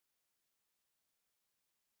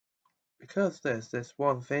 Because there's this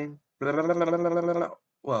one thing.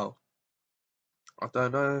 Well, I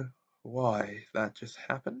don't know why that just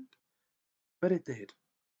happened, but it did.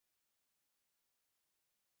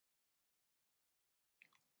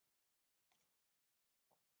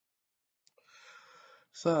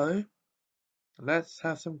 So, let's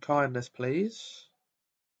have some kindness, please.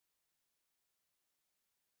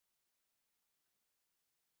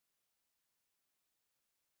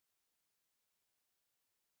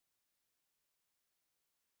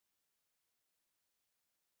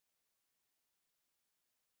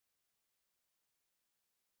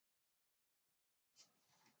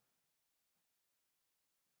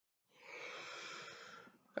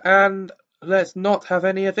 And let's not have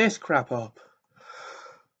any of this crap up.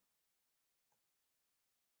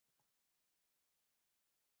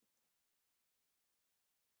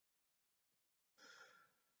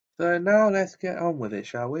 So now let's get on with it,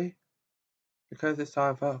 shall we? Because it's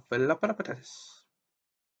time for Philopodopodus.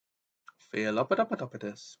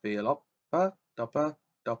 Philopodopodopodus.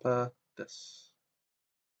 Philopodopodopodus.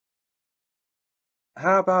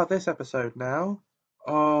 How about this episode now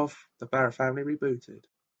of the Barrett Family Rebooted?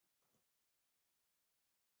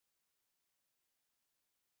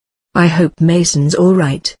 I hope Mason's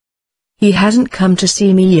alright. He hasn't come to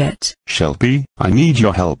see me yet. Shelby, I need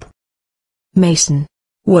your help. Mason.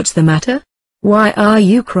 What's the matter? Why are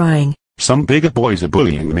you crying? Some bigger boys are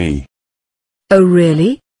bullying me. Oh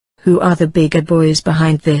really? Who are the bigger boys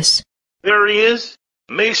behind this? There he is,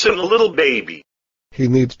 Mason the little baby. He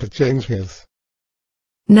needs to change his.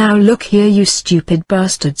 Now look here you stupid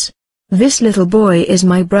bastards. This little boy is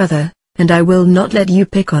my brother, and I will not let you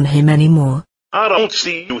pick on him anymore. I don't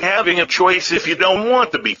see you having a choice if you don't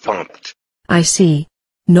want to be thumped. I see.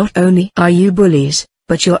 Not only are you bullies,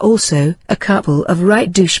 but you're also a couple of right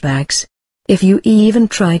douchebags. If you even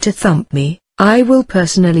try to thump me, I will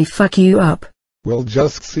personally fuck you up. We'll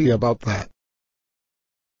just see about that.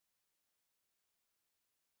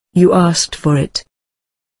 You asked for it.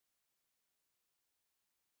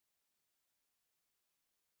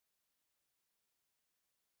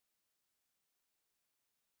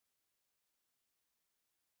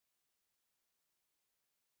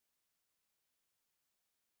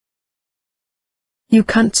 You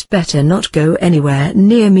cunts better not go anywhere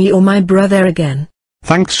near me or my brother again.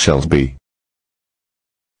 Thanks, Shelby.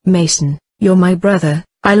 Mason, you're my brother,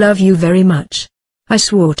 I love you very much. I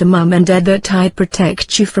swore to Mum and Dad that I'd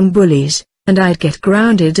protect you from bullies, and I'd get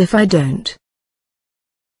grounded if I don't.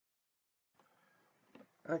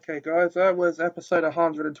 Okay guys, that was episode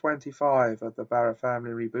 125 of the Barrett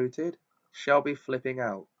Family Rebooted. Shelby flipping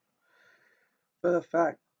out. For the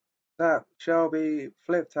fact that Shelby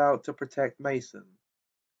flipped out to protect Mason.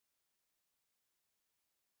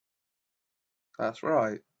 That's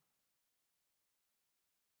right.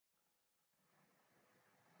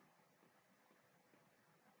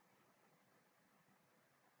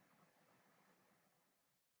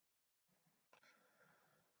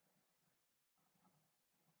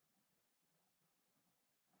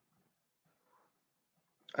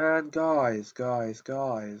 And guys,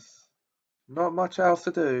 not much else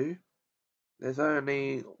to do. There's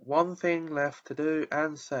only one thing left to do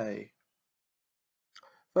and say.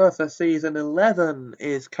 First, season 11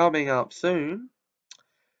 is coming up soon.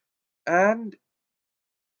 And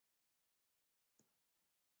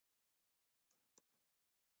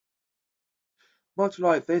much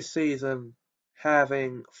like this season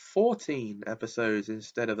having 14 episodes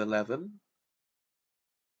instead of 11,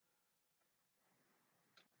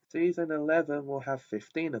 season 11 will have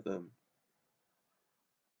 15 of them.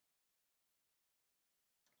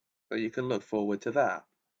 So you can look forward to that.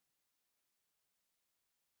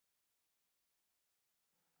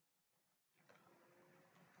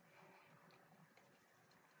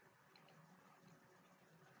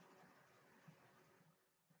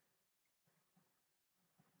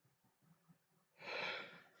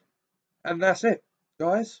 And that's it,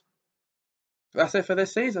 guys. That's it for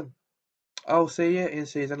this season. I'll see you in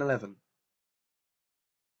season 11.